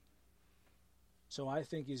 So I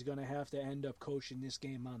think he's going to have to end up coaching this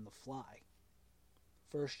game on the fly.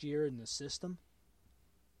 First year in the system.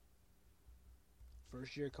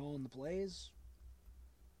 First year calling the plays.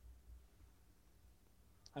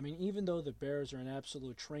 I mean, even though the Bears are an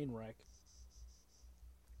absolute train wreck,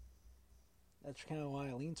 that's kind of why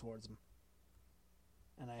I lean towards them.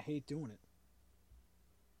 And I hate doing it.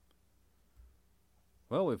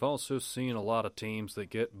 Well, we've also seen a lot of teams that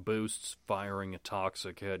get boosts firing a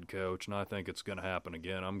toxic head coach, and I think it's going to happen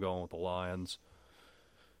again. I'm going with the Lions.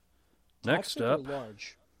 Next Toxic up, or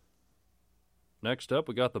large? Next up,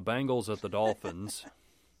 we got the Bengals at the Dolphins.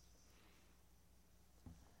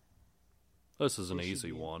 This is an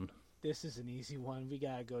easy one. This is an easy one. We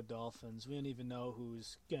got to go Dolphins. We don't even know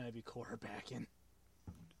who's going to be quarterbacking.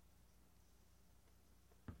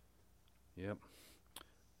 Yep.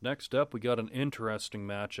 Next up, we got an interesting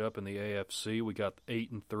matchup in the AFC. We got the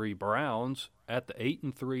 8-3 Browns at the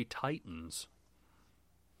 8-3 Titans.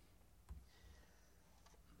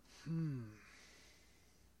 You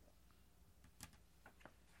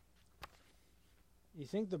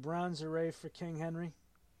think the Browns are ready for King Henry?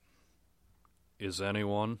 Is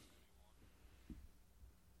anyone?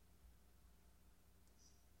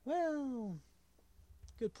 Well,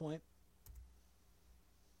 good point.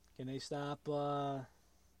 Can they stop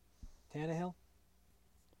Tannehill?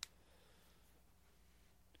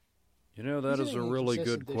 You know, that is a really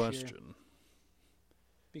good question.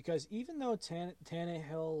 Because even though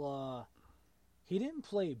Tannehill, he didn't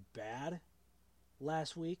play bad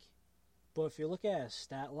last week, but if you look at his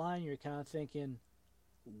stat line, you're kind of thinking,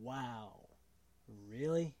 wow,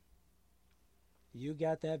 really? You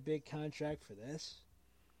got that big contract for this?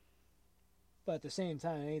 But at the same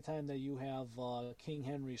time, anytime that you have King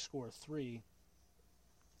Henry score 3,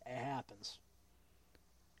 it happens.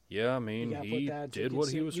 Yeah, I mean, he did what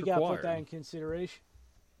he was required. You got to put that in consideration.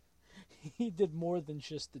 He did more than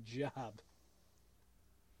just the job.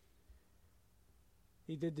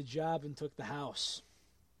 He did the job and took the house.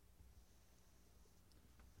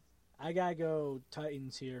 I got to go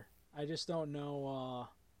Titans here. I just don't know.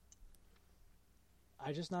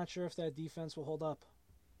 I'm just not sure if that defense will hold up.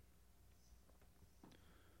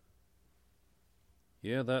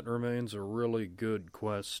 Yeah, that remains a really good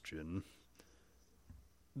question.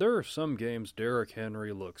 There are some games Derrick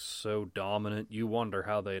Henry looks so dominant, you wonder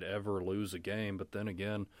how they'd ever lose a game. But then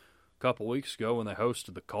again, a couple weeks ago when they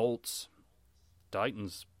hosted the Colts,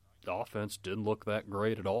 Titans' offense didn't look that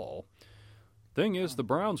great at all. Thing is, the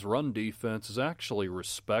Browns' run defense is actually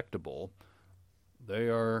respectable. They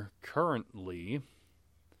are currently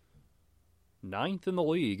 9th in the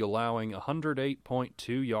league, allowing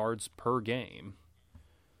 108.2 yards per game.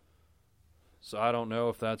 So I don't know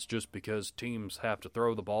if that's just because teams have to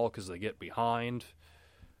throw the ball because they get behind,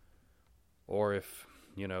 or if,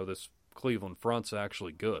 this Cleveland front's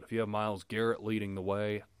actually good. If you have Myles Garrett leading the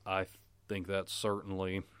way, I think that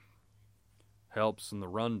certainly helps in the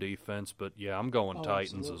run defense. But yeah, I'm going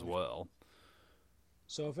Titans as well.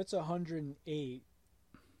 So if it's 108,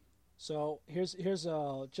 so here's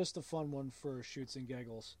just a fun one for shoots and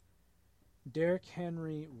giggles. Derrick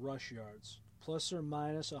Henry rush yards, plus or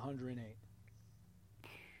minus 108.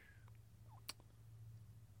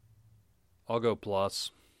 I'll go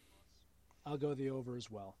plus. I'll go the over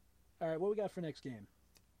as well. All right, what we got for next game?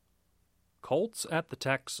 Colts at the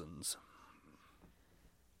Texans.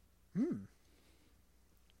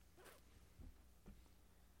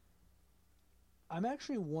 I'm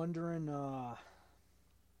actually wondering,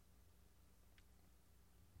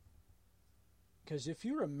 because if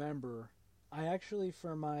you remember, I actually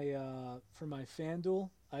for my FanDuel,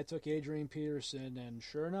 I took Adrian Peterson, and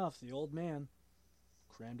sure enough, the old man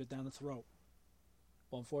crammed it down the throat.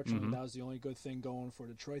 Well, unfortunately, that was the only good thing going for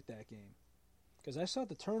Detroit that game. Because I saw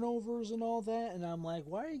the turnovers and all that, and I'm like,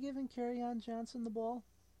 why are you giving Kerryon Johnson the ball?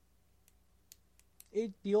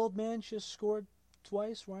 The old man just scored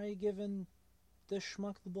twice. Why are you giving this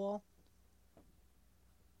schmuck the ball?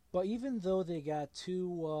 But even though they got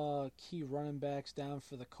 2 key running backs down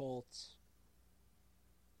for the Colts,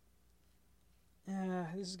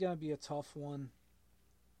 This is gonna be a tough one.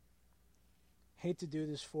 Hate to do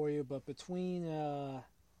this for you, but between the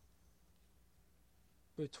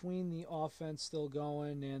offense still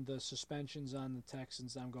going and the suspensions on the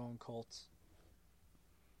Texans, I'm going Colts.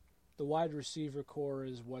 The wide receiver core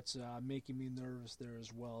is what's making me nervous there,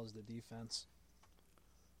 as well as the defense.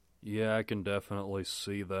 Yeah, I can definitely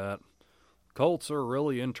see that. Colts are a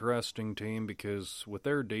really interesting team because with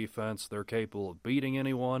their defense, they're capable of beating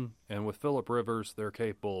anyone, and with Phillip Rivers, they're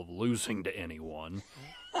capable of losing to anyone.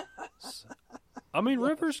 I mean, Yes.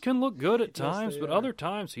 Rivers can look good at Yes, times, they but are. other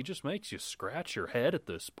times he just makes you scratch your head at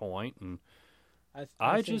this point. And I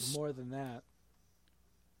I think just, more than that.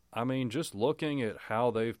 I mean, just looking at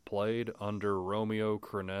how they've played under Romeo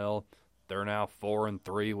Crennel, they're now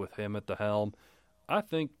 4-3 with him at the helm. I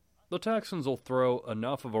think the Texans will throw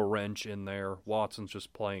enough of a wrench in there. Watson's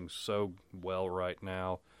just playing so well right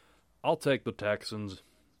now. I'll take the Texans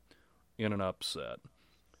in an upset.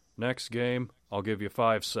 Next game, I'll give you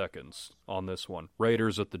 5 seconds on this one.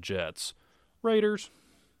 Raiders at the Jets. Raiders.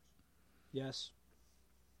 Yes.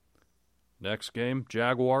 Next game,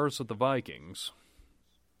 Jaguars at the Vikings.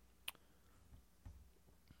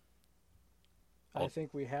 I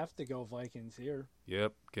think we have to go Vikings here.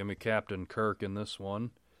 Yep, give me Captain Kirk in this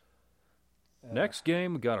one. Uh, Next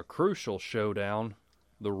game, we got a crucial showdown.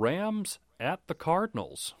 The Rams at the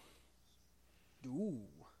Cardinals. Ooh.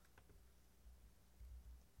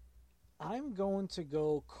 I'm going to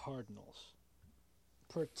go Cardinals.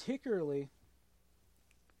 Particularly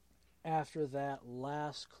after that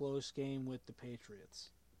last close game with the Patriots.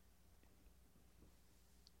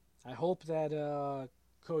 I hope that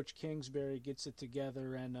Coach Kingsbury gets it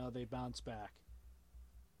together and they bounce back.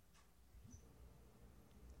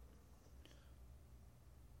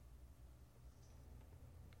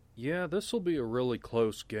 Yeah, this will be a really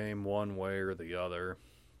close game one way or the other.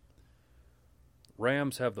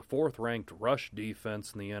 Rams have the 4th ranked rush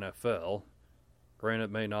defense in the NFL. Granted,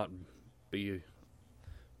 it may not be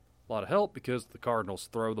a lot of help because the Cardinals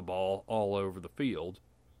throw the ball all over the field.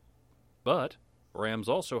 But Rams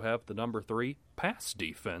also have the number 3 pass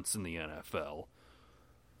defense in the NFL.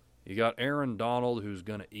 You got Aaron Donald, who's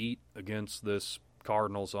going to eat against this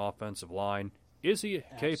Cardinals offensive line. Is he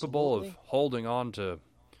capable of Absolutely. holding on to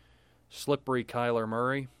slippery Kyler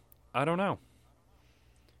Murray? I don't know.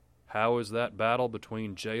 How is that battle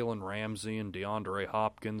between Jalen Ramsey and DeAndre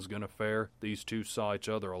Hopkins going to fare? These two saw each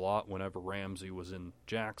other a lot whenever Ramsey was in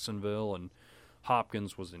Jacksonville and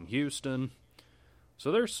Hopkins was in Houston. So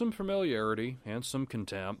there's some familiarity and some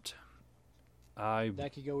contempt.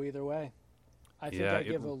 That could go either way. I think Yeah, I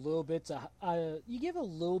give a little bit to you give a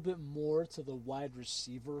little bit more to the wide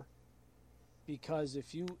receiver because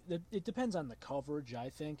it depends on the coverage. I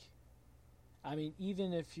think. I mean,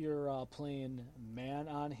 even if you're playing man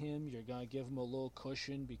on him, you're gonna give him a little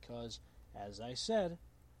cushion because, as I said,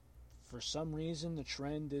 for some reason the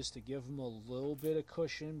trend is to give him a little bit of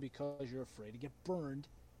cushion because you're afraid to get burned.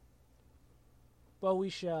 But we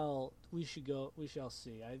shall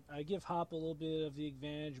see. I give Hop a little bit of the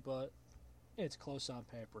advantage, but it's close on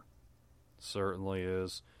paper. certainly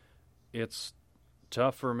is. It's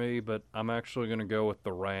tough for me, but I'm actually going to go with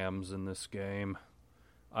the Rams in this game.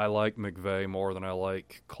 I like McVay more than I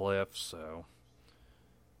like Cliff, so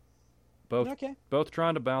Okay. both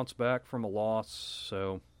trying to bounce back from a loss,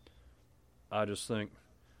 so I just think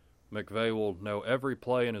McVay will know every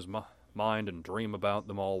play in his mind and dream about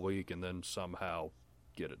them all week and then somehow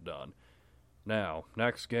get it done. Now,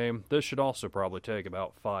 next game, this should also probably take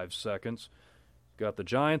about 5 seconds. Got the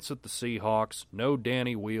Giants at the Seahawks. No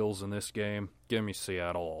Danny Wheels in this game. Give me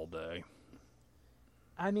Seattle all day.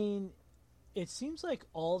 I mean, it seems like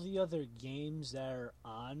all the other games that are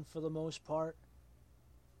on, for the most part,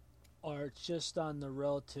 are just on the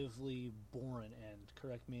relatively boring end.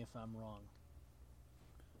 Correct me if I'm wrong.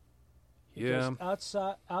 Yeah. Because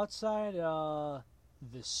outside the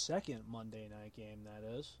second Monday night game, that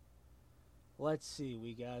is. Let's see.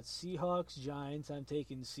 We got Seahawks, Giants. I'm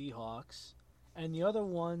taking Seahawks. And the other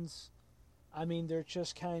ones, I mean, they're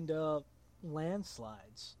just kind of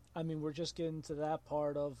landslides. I mean, we're just getting to that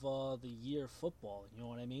part of the year football. You know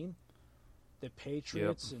what I mean? The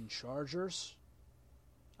Patriots and Chargers.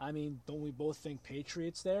 I mean, don't we both think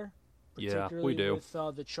Patriots there? Yeah, we do. With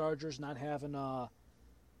the Chargers not having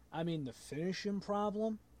the finishing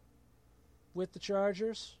problem with the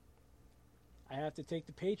Chargers. I have to take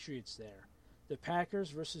the Patriots there. The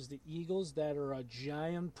Packers versus the Eagles that are a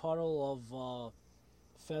giant puddle of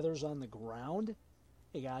feathers on the ground.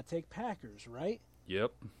 You gotta take Packers, right?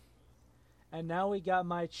 Yep. And now we got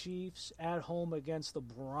my Chiefs at home against the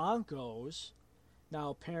Broncos. Now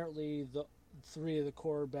apparently 3 of the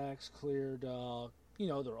quarterbacks cleared.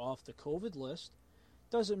 They're off the COVID list.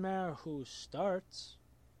 Doesn't matter who starts.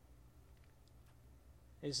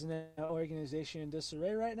 Isn't that organization in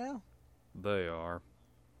disarray right now? They are.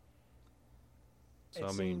 So,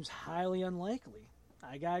 It seems highly unlikely.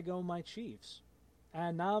 I gotta go with my Chiefs.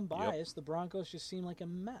 And now I'm biased. The Broncos just seem like a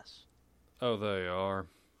mess. Oh, they are.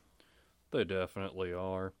 They definitely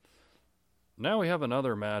are. Now we have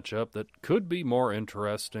another matchup that could be more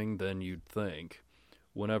interesting than you'd think.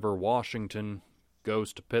 Whenever Washington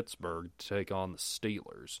goes to Pittsburgh to take on the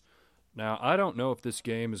Steelers. Now, I don't know if this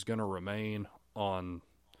game is going to remain on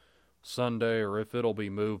Sunday or if it'll be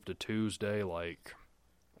moved to Tuesday like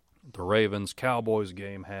the Ravens-Cowboys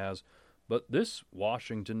game has, but this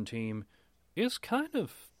Washington team is kind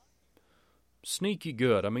of sneaky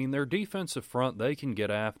good. I mean, their defensive front, they can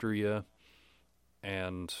get after you,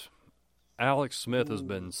 and Alex Smith has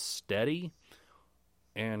been steady.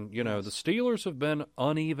 And, the Steelers have been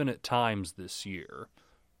uneven at times this year.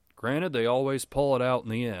 Granted, they always pull it out in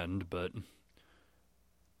the end, but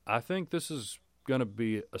I think this is going to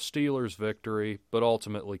be a Steelers victory, but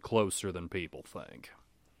ultimately closer than people think.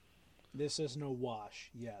 This is no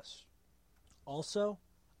wash, yes. Also,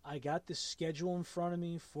 I got the schedule in front of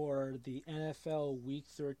me for the NFL Week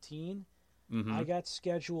 13. Mm-hmm. I got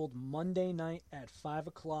scheduled Monday night at 5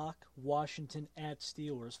 o'clock, Washington at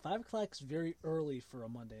Steelers. 5 o'clock is very early for a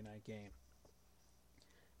Monday night game.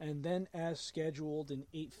 And then as scheduled in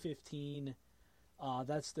 8:15,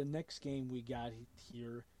 that's the next game we got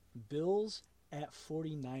here, Bills at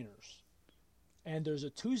 49ers. And there's a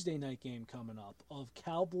Tuesday night game coming up of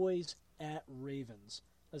Cowboys at Ravens.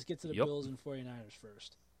 Let's get to the Bills and 49ers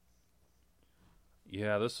first.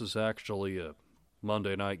 Yeah, this is actually a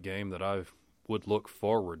Monday night game that I would look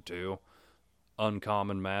forward to.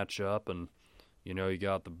 Uncommon matchup, and you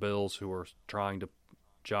got the Bills who are trying to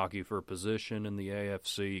jockey for position in the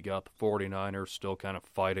AFC. You got the 49ers still kind of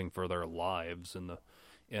fighting for their lives in the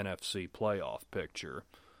NFC playoff picture.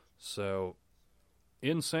 So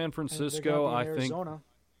in San Francisco, I think Arizona.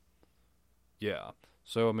 Yeah.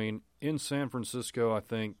 So I mean, in San Francisco, I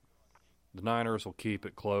think the Niners will keep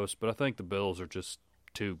it close, but I think the Bills are just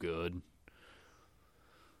too good.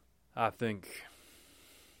 I think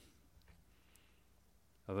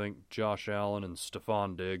Josh Allen and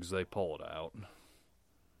Stephon Diggs, they pull it out.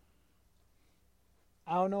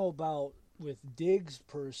 I don't know about with Diggs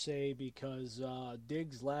per se, because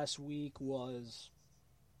Diggs last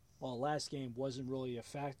game wasn't really a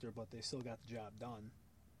factor, but they still got the job done.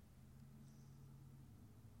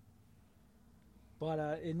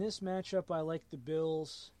 But in this matchup, I like the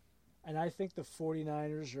Bills. And I think the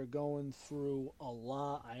 49ers are going through a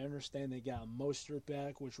lot. I understand they got Mostert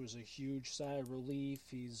back, which was a huge sigh of relief.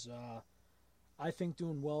 He's, I think,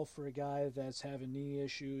 doing well for a guy that's having knee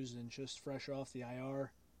issues and just fresh off the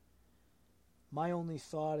IR. My only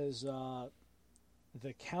thought is the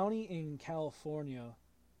county in California,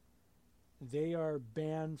 they are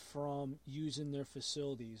banned from using their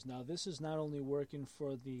facilities. Now, this is not only working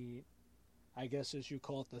for the, I guess as you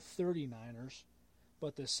call it, the 39ers,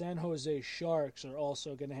 but the San Jose Sharks are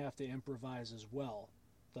also going to have to improvise as well,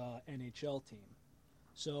 the NHL team.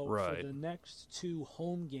 So for the next 2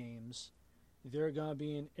 home games, they're going to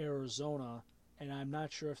be in Arizona, and I'm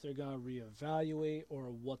not sure if they're going to reevaluate or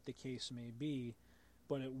what the case may be,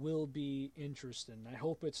 but it will be interesting. I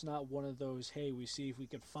hope it's not one of those, hey, we see if we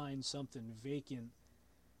could find something vacant.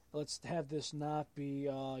 Let's have this not be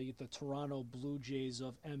the Toronto Blue Jays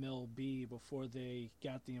of MLB before they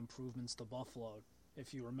got the improvements to Buffalo,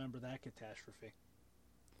 if you remember that catastrophe.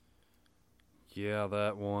 Yeah,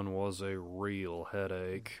 that one was a real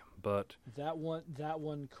headache, but that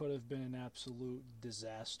one could have been an absolute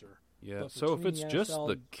disaster. Yeah, so if it's just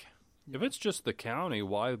if it's just the county,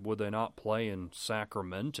 why would they not play in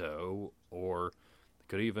Sacramento, or they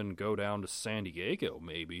could even go down to San Diego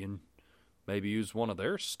maybe and maybe use one of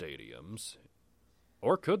their stadiums?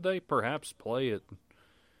 Or could they perhaps play it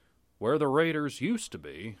where the Raiders used to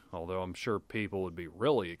be, although I'm sure people would be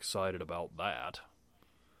really excited about that.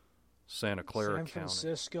 Santa Clara County. San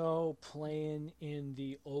Francisco playing in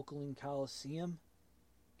the Oakland Coliseum.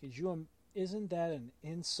 Isn't that an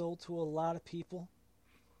insult to a lot of people?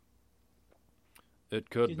 It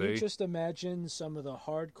could be. Can you just imagine some of the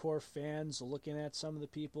hardcore fans looking at some of the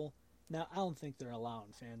people? Now, I don't think they're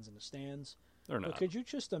allowing fans in the stands. They're not. But could you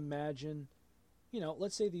just imagine,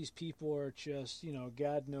 let's say these people are just,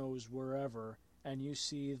 God knows wherever, and you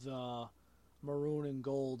see the maroon and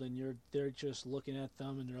gold, and they're just looking at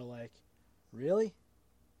them, and they're like, really?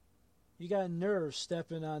 You got nerve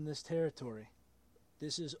stepping on this territory.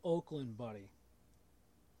 This is Oakland, buddy.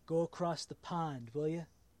 Go across the pond, will you?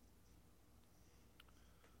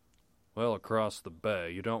 Well, across the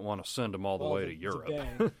bay. You don't want to send them all the way to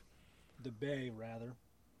Europe. The bay, rather.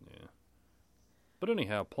 Yeah. But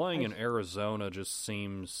anyhow, playing in Arizona just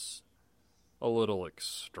seems a little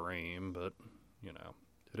extreme, but, you know,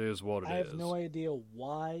 it is what it is. I have no idea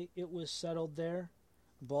why it was settled there,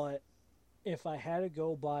 but if I had to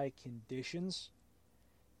go by conditions,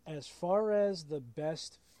 as far as the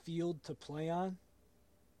best field to play on,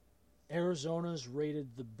 Arizona's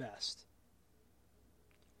rated the best.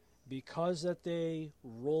 Because that they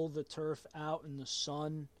roll the turf out in the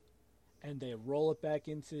sun and they roll it back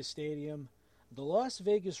into the stadium, the Las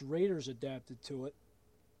Vegas Raiders adapted to it.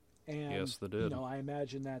 And, yes, they did. You know, I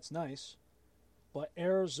imagine that's nice. But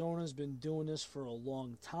Arizona's been doing this for a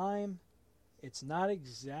long time. It's not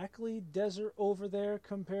exactly desert over there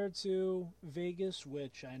compared to Vegas,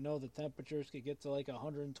 which I know the temperatures could get to like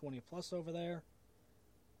 120 plus over there.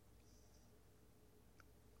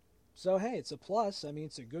 So, hey, it's a plus. I mean,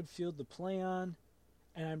 it's a good field to play on.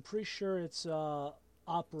 And I'm pretty sure it's a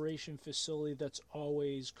operation facility that's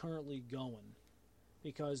always currently going.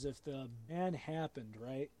 Because if the ban happened,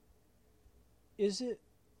 right, is it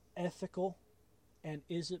ethical and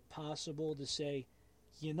is it possible to say,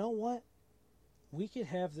 you know what? We could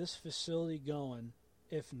have this facility going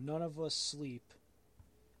if none of us sleep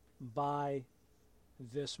by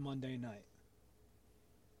this Monday night.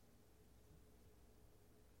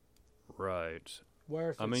 Right.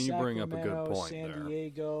 Where if I it's mean, you bring up a good point San there.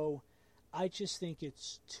 Diego, I just think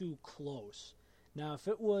it's too close. Now,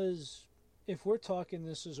 if we're talking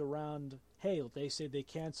this is around, hey, they say they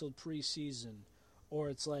canceled preseason, or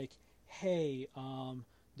it's like, hey,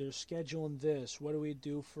 they're scheduling this. What do we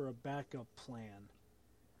do for a backup plan?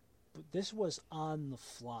 But this was on the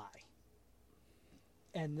fly.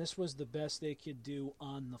 And this was the best they could do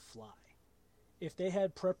on the fly. If they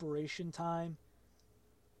had preparation time,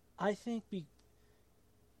 I think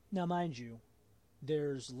now, mind you,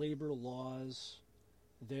 there's labor laws,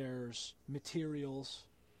 there's materials,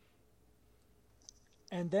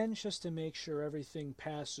 and then just to make sure everything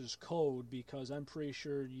passes code, because I'm pretty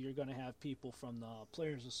sure you're going to have people from the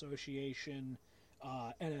Players Association,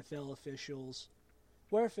 NFL officials,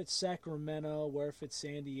 where if it's Sacramento, where if it's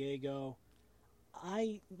San Diego,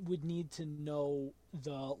 I would need to know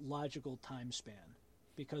the logical time span.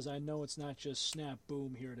 Because I know it's not just snap,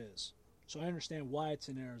 boom, here it is. So I understand why it's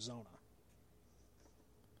in Arizona.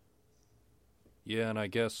 Yeah, and I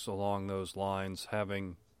guess along those lines,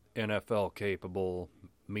 having NFL-capable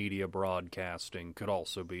media broadcasting could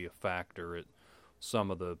also be a factor at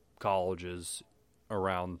some of the colleges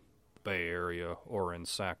around the Bay Area or in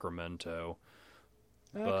Sacramento.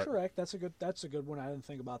 Correct. That's a good one. I didn't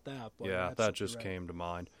think about that. But yeah, that just came to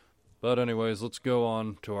mind. But anyways, let's go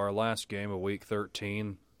on to our last game of Week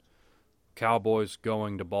 13. Cowboys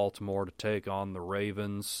going to Baltimore to take on the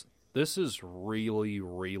Ravens. This is really,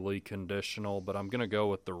 really conditional, but I'm going to go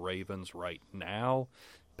with the Ravens right now,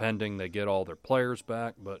 pending they get all their players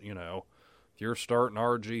back. But, you know, if you're starting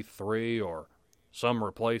RG3 or some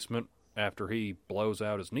replacement after he blows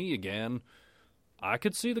out his knee again, I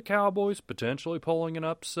could see the Cowboys potentially pulling an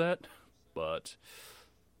upset. But,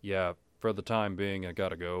 yeah, for the time being, I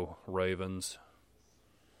gotta go Ravens.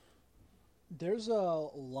 There's a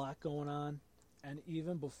lot going on, and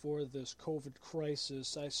even before this COVID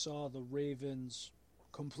crisis, I saw the Ravens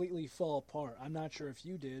completely fall apart. I'm not sure if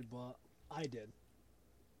you did, but I did.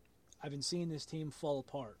 I've been seeing this team fall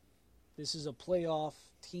apart. This is a playoff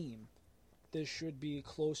team. This should be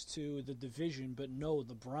close to the division, but no,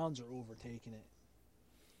 the Browns are overtaking it.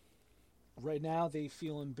 Right now, they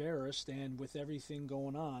feel embarrassed, and with everything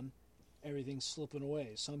going on, everything's slipping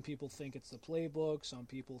away. Some people think it's the playbook. Some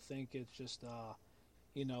people think it's just,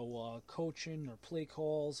 coaching or play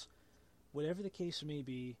calls. Whatever the case may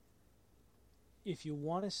be, if you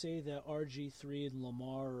want to say that RG3 and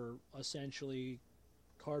Lamar are essentially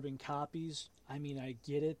carbon copies, I mean, I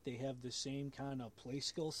get it. They have the same kind of play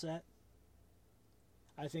skill set.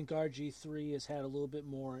 I think RG3 has had a little bit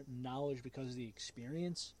more knowledge because of the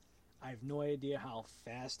experience. I have no idea how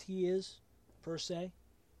fast he is, per se.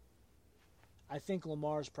 I think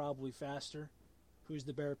Lamar's probably faster. Who's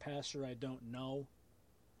the better passer, I don't know.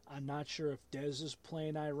 I'm not sure if Dez is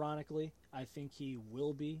playing ironically. I think he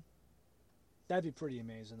will be. That'd be pretty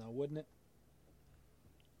amazing, though, wouldn't it?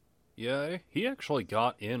 Yeah, he actually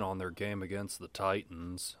got in on their game against the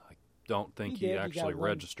Titans. I don't think he actually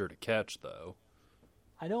registered a catch, though.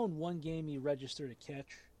 I know in one game he registered a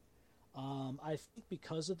catch. I think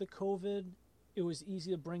because of the COVID, it was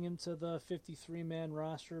easy to bring him to the 53-man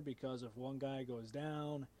roster because if one guy goes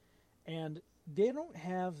down, and they don't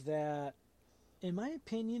have that. In my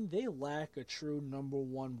opinion, they lack a true number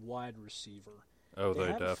one wide receiver. Oh, They they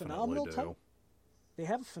have a definitely phenomenal do. they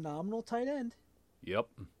have a phenomenal tight end, Yep,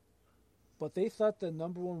 but they thought the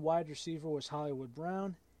number one wide receiver was Hollywood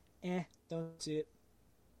Brown. Don't see it.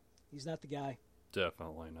 He's not the guy.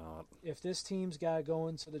 definitely not. If this team's got to go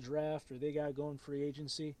into the draft or they got to go in free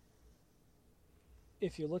agency,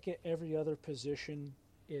 if you look at every other position,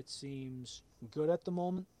 it seems good at the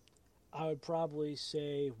moment. I would probably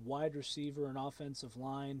say wide receiver and offensive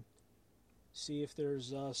line. See if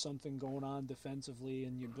there's something going on defensively,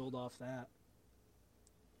 and you build off that.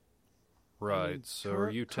 Right. I mean, So are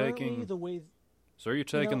you currently taking? the way So are you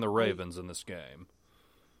taking the I Ravens in this game?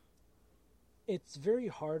 it's very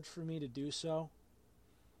hard for me to do so,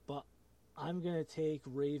 but I'm gonna take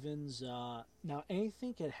Ravens. Now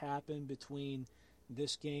anything could happen between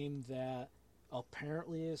this game that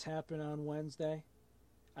apparently has happened on Wednesday.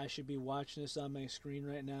 I should be watching this on my screen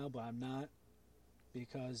right now, but I'm not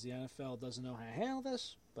because the NFL doesn't know how to handle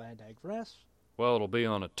this. But I digress. Well, it'll be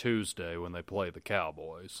on a Tuesday when they play the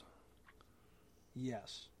Cowboys.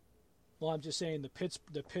 Yes. Well, I'm just saying the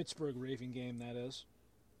Pittsburgh Raven game, that is.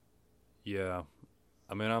 Yeah.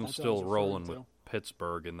 I mean, I'm That's what I was still referring rolling to. with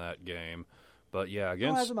Pittsburgh in that game. But yeah,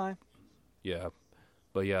 Oh, against as am I. yeah.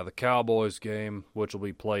 But yeah, the Cowboys game, which will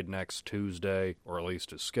be played next Tuesday, or at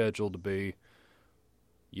least is scheduled to be.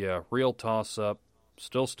 Yeah, real toss up.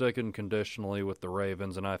 Still sticking conditionally with the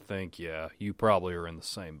Ravens, and I think, yeah, you probably are in the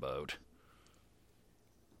same boat.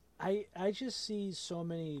 I just see so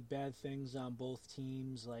many bad things on both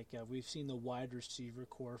teams. Like we've seen the wide receiver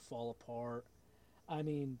core fall apart. I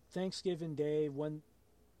mean, Thanksgiving Day when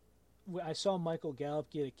I saw Michael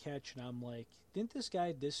Gallup get a catch, and I'm like, didn't this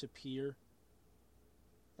guy disappear?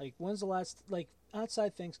 Like, when's the last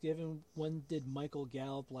outside Thanksgiving? When did Michael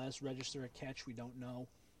Gallup last register a catch? We don't know.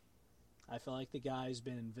 I feel like the guy's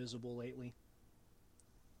been invisible lately.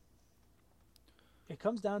 It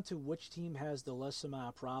comes down to which team has the less amount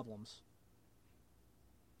of problems.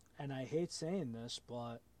 And I hate saying this,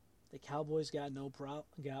 but the Cowboys got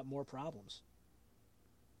got more problems.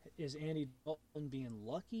 Is Andy Dalton being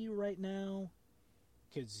lucky right now?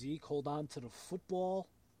 Could Zeke hold on to the football?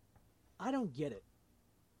 I don't get it.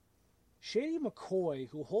 Shady McCoy,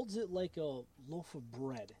 who holds it like a loaf of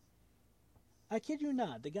bread. I kid you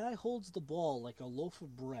not, the guy holds the ball like a loaf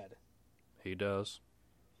of bread. He does.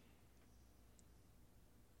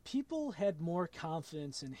 People had more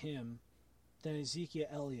confidence in him than Ezekiel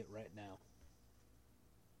Elliott right now.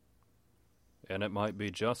 And it might be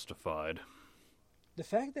justified. The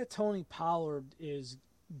fact that Tony Pollard is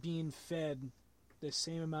being fed the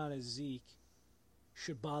same amount as Zeke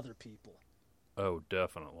should bother people. Oh,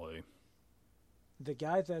 definitely. The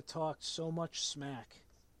guy that talked so much smack,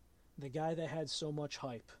 the guy that had so much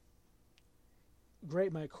hype.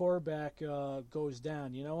 Great, my quarterback goes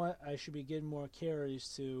down. You know what? I should be getting more carries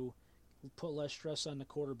to put less stress on the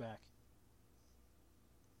quarterback.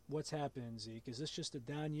 What's happening, Zeke? Is this just a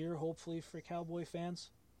down year, hopefully, for Cowboy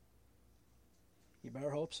fans? You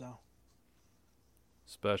better hope so.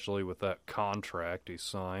 Especially with that contract he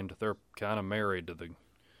signed. They're kind of married to the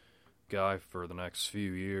guy for the next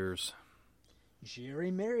few years.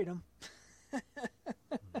 Jerry married him.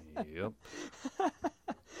 Yep.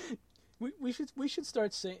 We should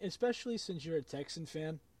start saying, especially since you're a Texan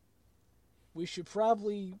fan, we should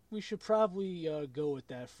probably go with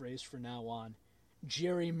that phrase from now on.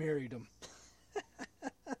 Jerry married him.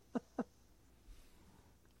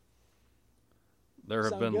 There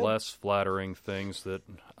have Sound been good? less flattering things that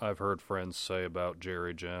I've heard friends say about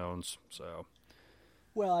Jerry Jones. So,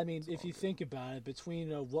 Well, I mean, if you think about it, between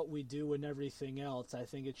what we do and everything else, I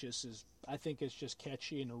think it's just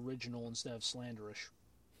catchy and original instead of slanderish.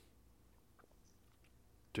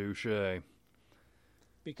 touche.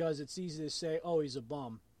 Because it's easy to say, "Oh, he's a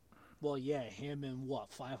bum." Well, yeah, him and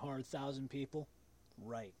what, 500,000 people,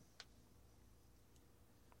 right?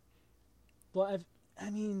 But I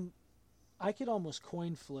mean, I could almost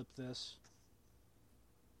coin flip this.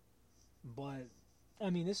 But I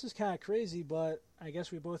mean, this is kind of crazy. But I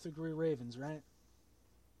guess we both agree Ravens, right?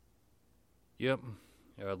 Yep.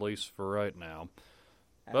 Yeah, at least for right now.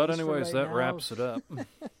 At But least for anyways, right that now. wraps it up.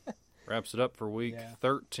 Wraps it up for week Yeah.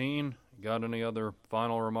 13. Got any other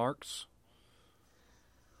final remarks?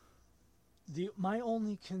 My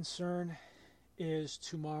only concern is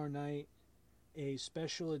tomorrow night, a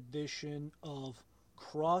special edition of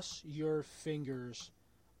Cross Your Fingers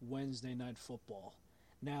Wednesday Night Football.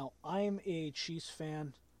 Now, I'm a Chiefs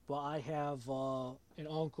fan, but I have an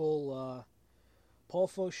uncle, Paul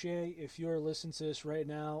Fauché. If you're listening to this right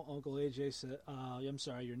now, Uncle AJ said,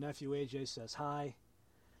 your nephew AJ says hi.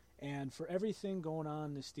 And for everything going on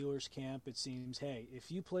in the Steelers camp, it seems, hey,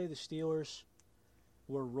 if you play the Steelers,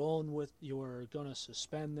 we're rolling with, you're going to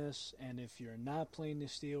suspend this, and if you're not playing the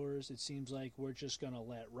Steelers, it seems like we're just going to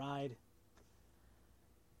let ride.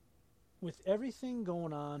 With everything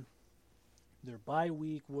going on, their bye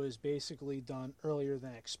week was basically done earlier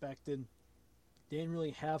than expected. They didn't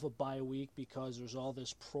really have a bye week because there's all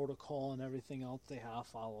this protocol and everything else they have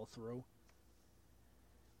to follow through.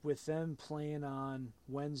 With them playing on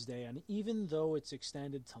Wednesday, and even though it's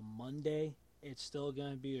extended to Monday, it's still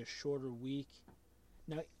going to be a shorter week.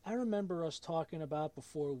 Now, I remember us talking about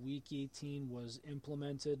before Week 18 was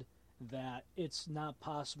implemented that it's not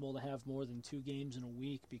possible to have more than 2 games in a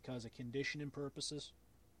week because of conditioning purposes.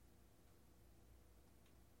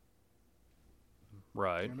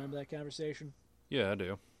 Right. Do you remember that conversation? Yeah, I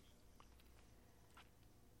do.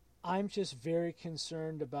 I'm just very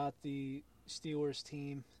concerned about the Steelers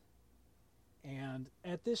team. And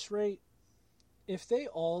at this rate, if they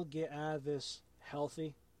all get out of this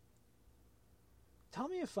healthy, tell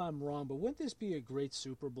me if I'm wrong, but wouldn't this be a great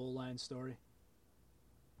Super Bowl line story?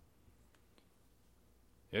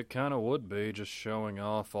 It kind of would be, just showing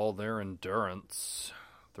off all their endurance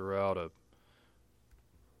throughout a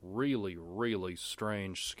really, really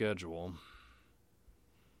strange schedule.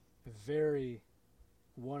 Very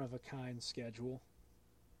one-of-a-kind schedule.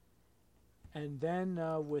 And then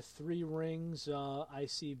with 3 rings, I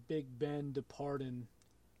see Big Ben departing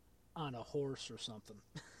on a horse or something.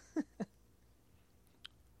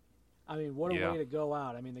 I mean, what a way to go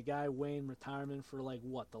out. I mean, the guy weighing retirement for, like,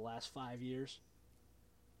 what, the last 5 years?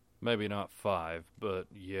 Maybe not 5, but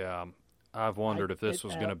yeah, I've wondered if this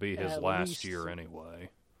was going to be his last year anyway.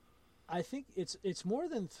 I think it's more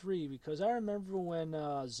than 3, because I remember when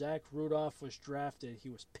Zach Rudolph was drafted, he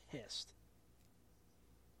was pissed.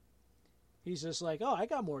 He's just like, oh, I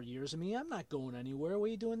got more years than me. I'm not going anywhere. What are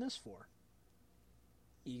you doing this for?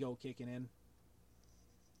 Ego kicking in.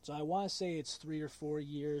 So I want to say it's 3 or 4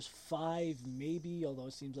 years, 5 maybe, although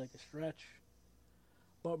it seems like a stretch.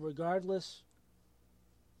 But regardless,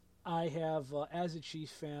 I have, as a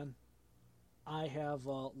Chiefs fan, I have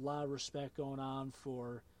a lot of respect going on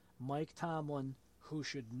for Mike Tomlin, who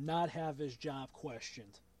should not have his job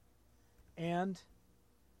questioned. And,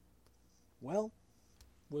 well,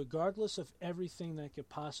 regardless of everything that could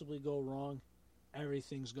possibly go wrong,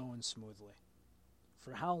 everything's going smoothly.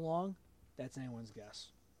 For how long? That's anyone's guess.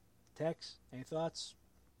 Tex, any thoughts?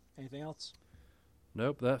 Anything else?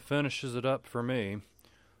 Nope, that finishes it up for me.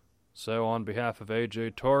 So on behalf of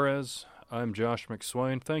AJ Torres, I'm Josh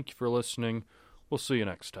McSwain. Thank you for listening. We'll see you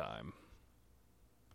next time.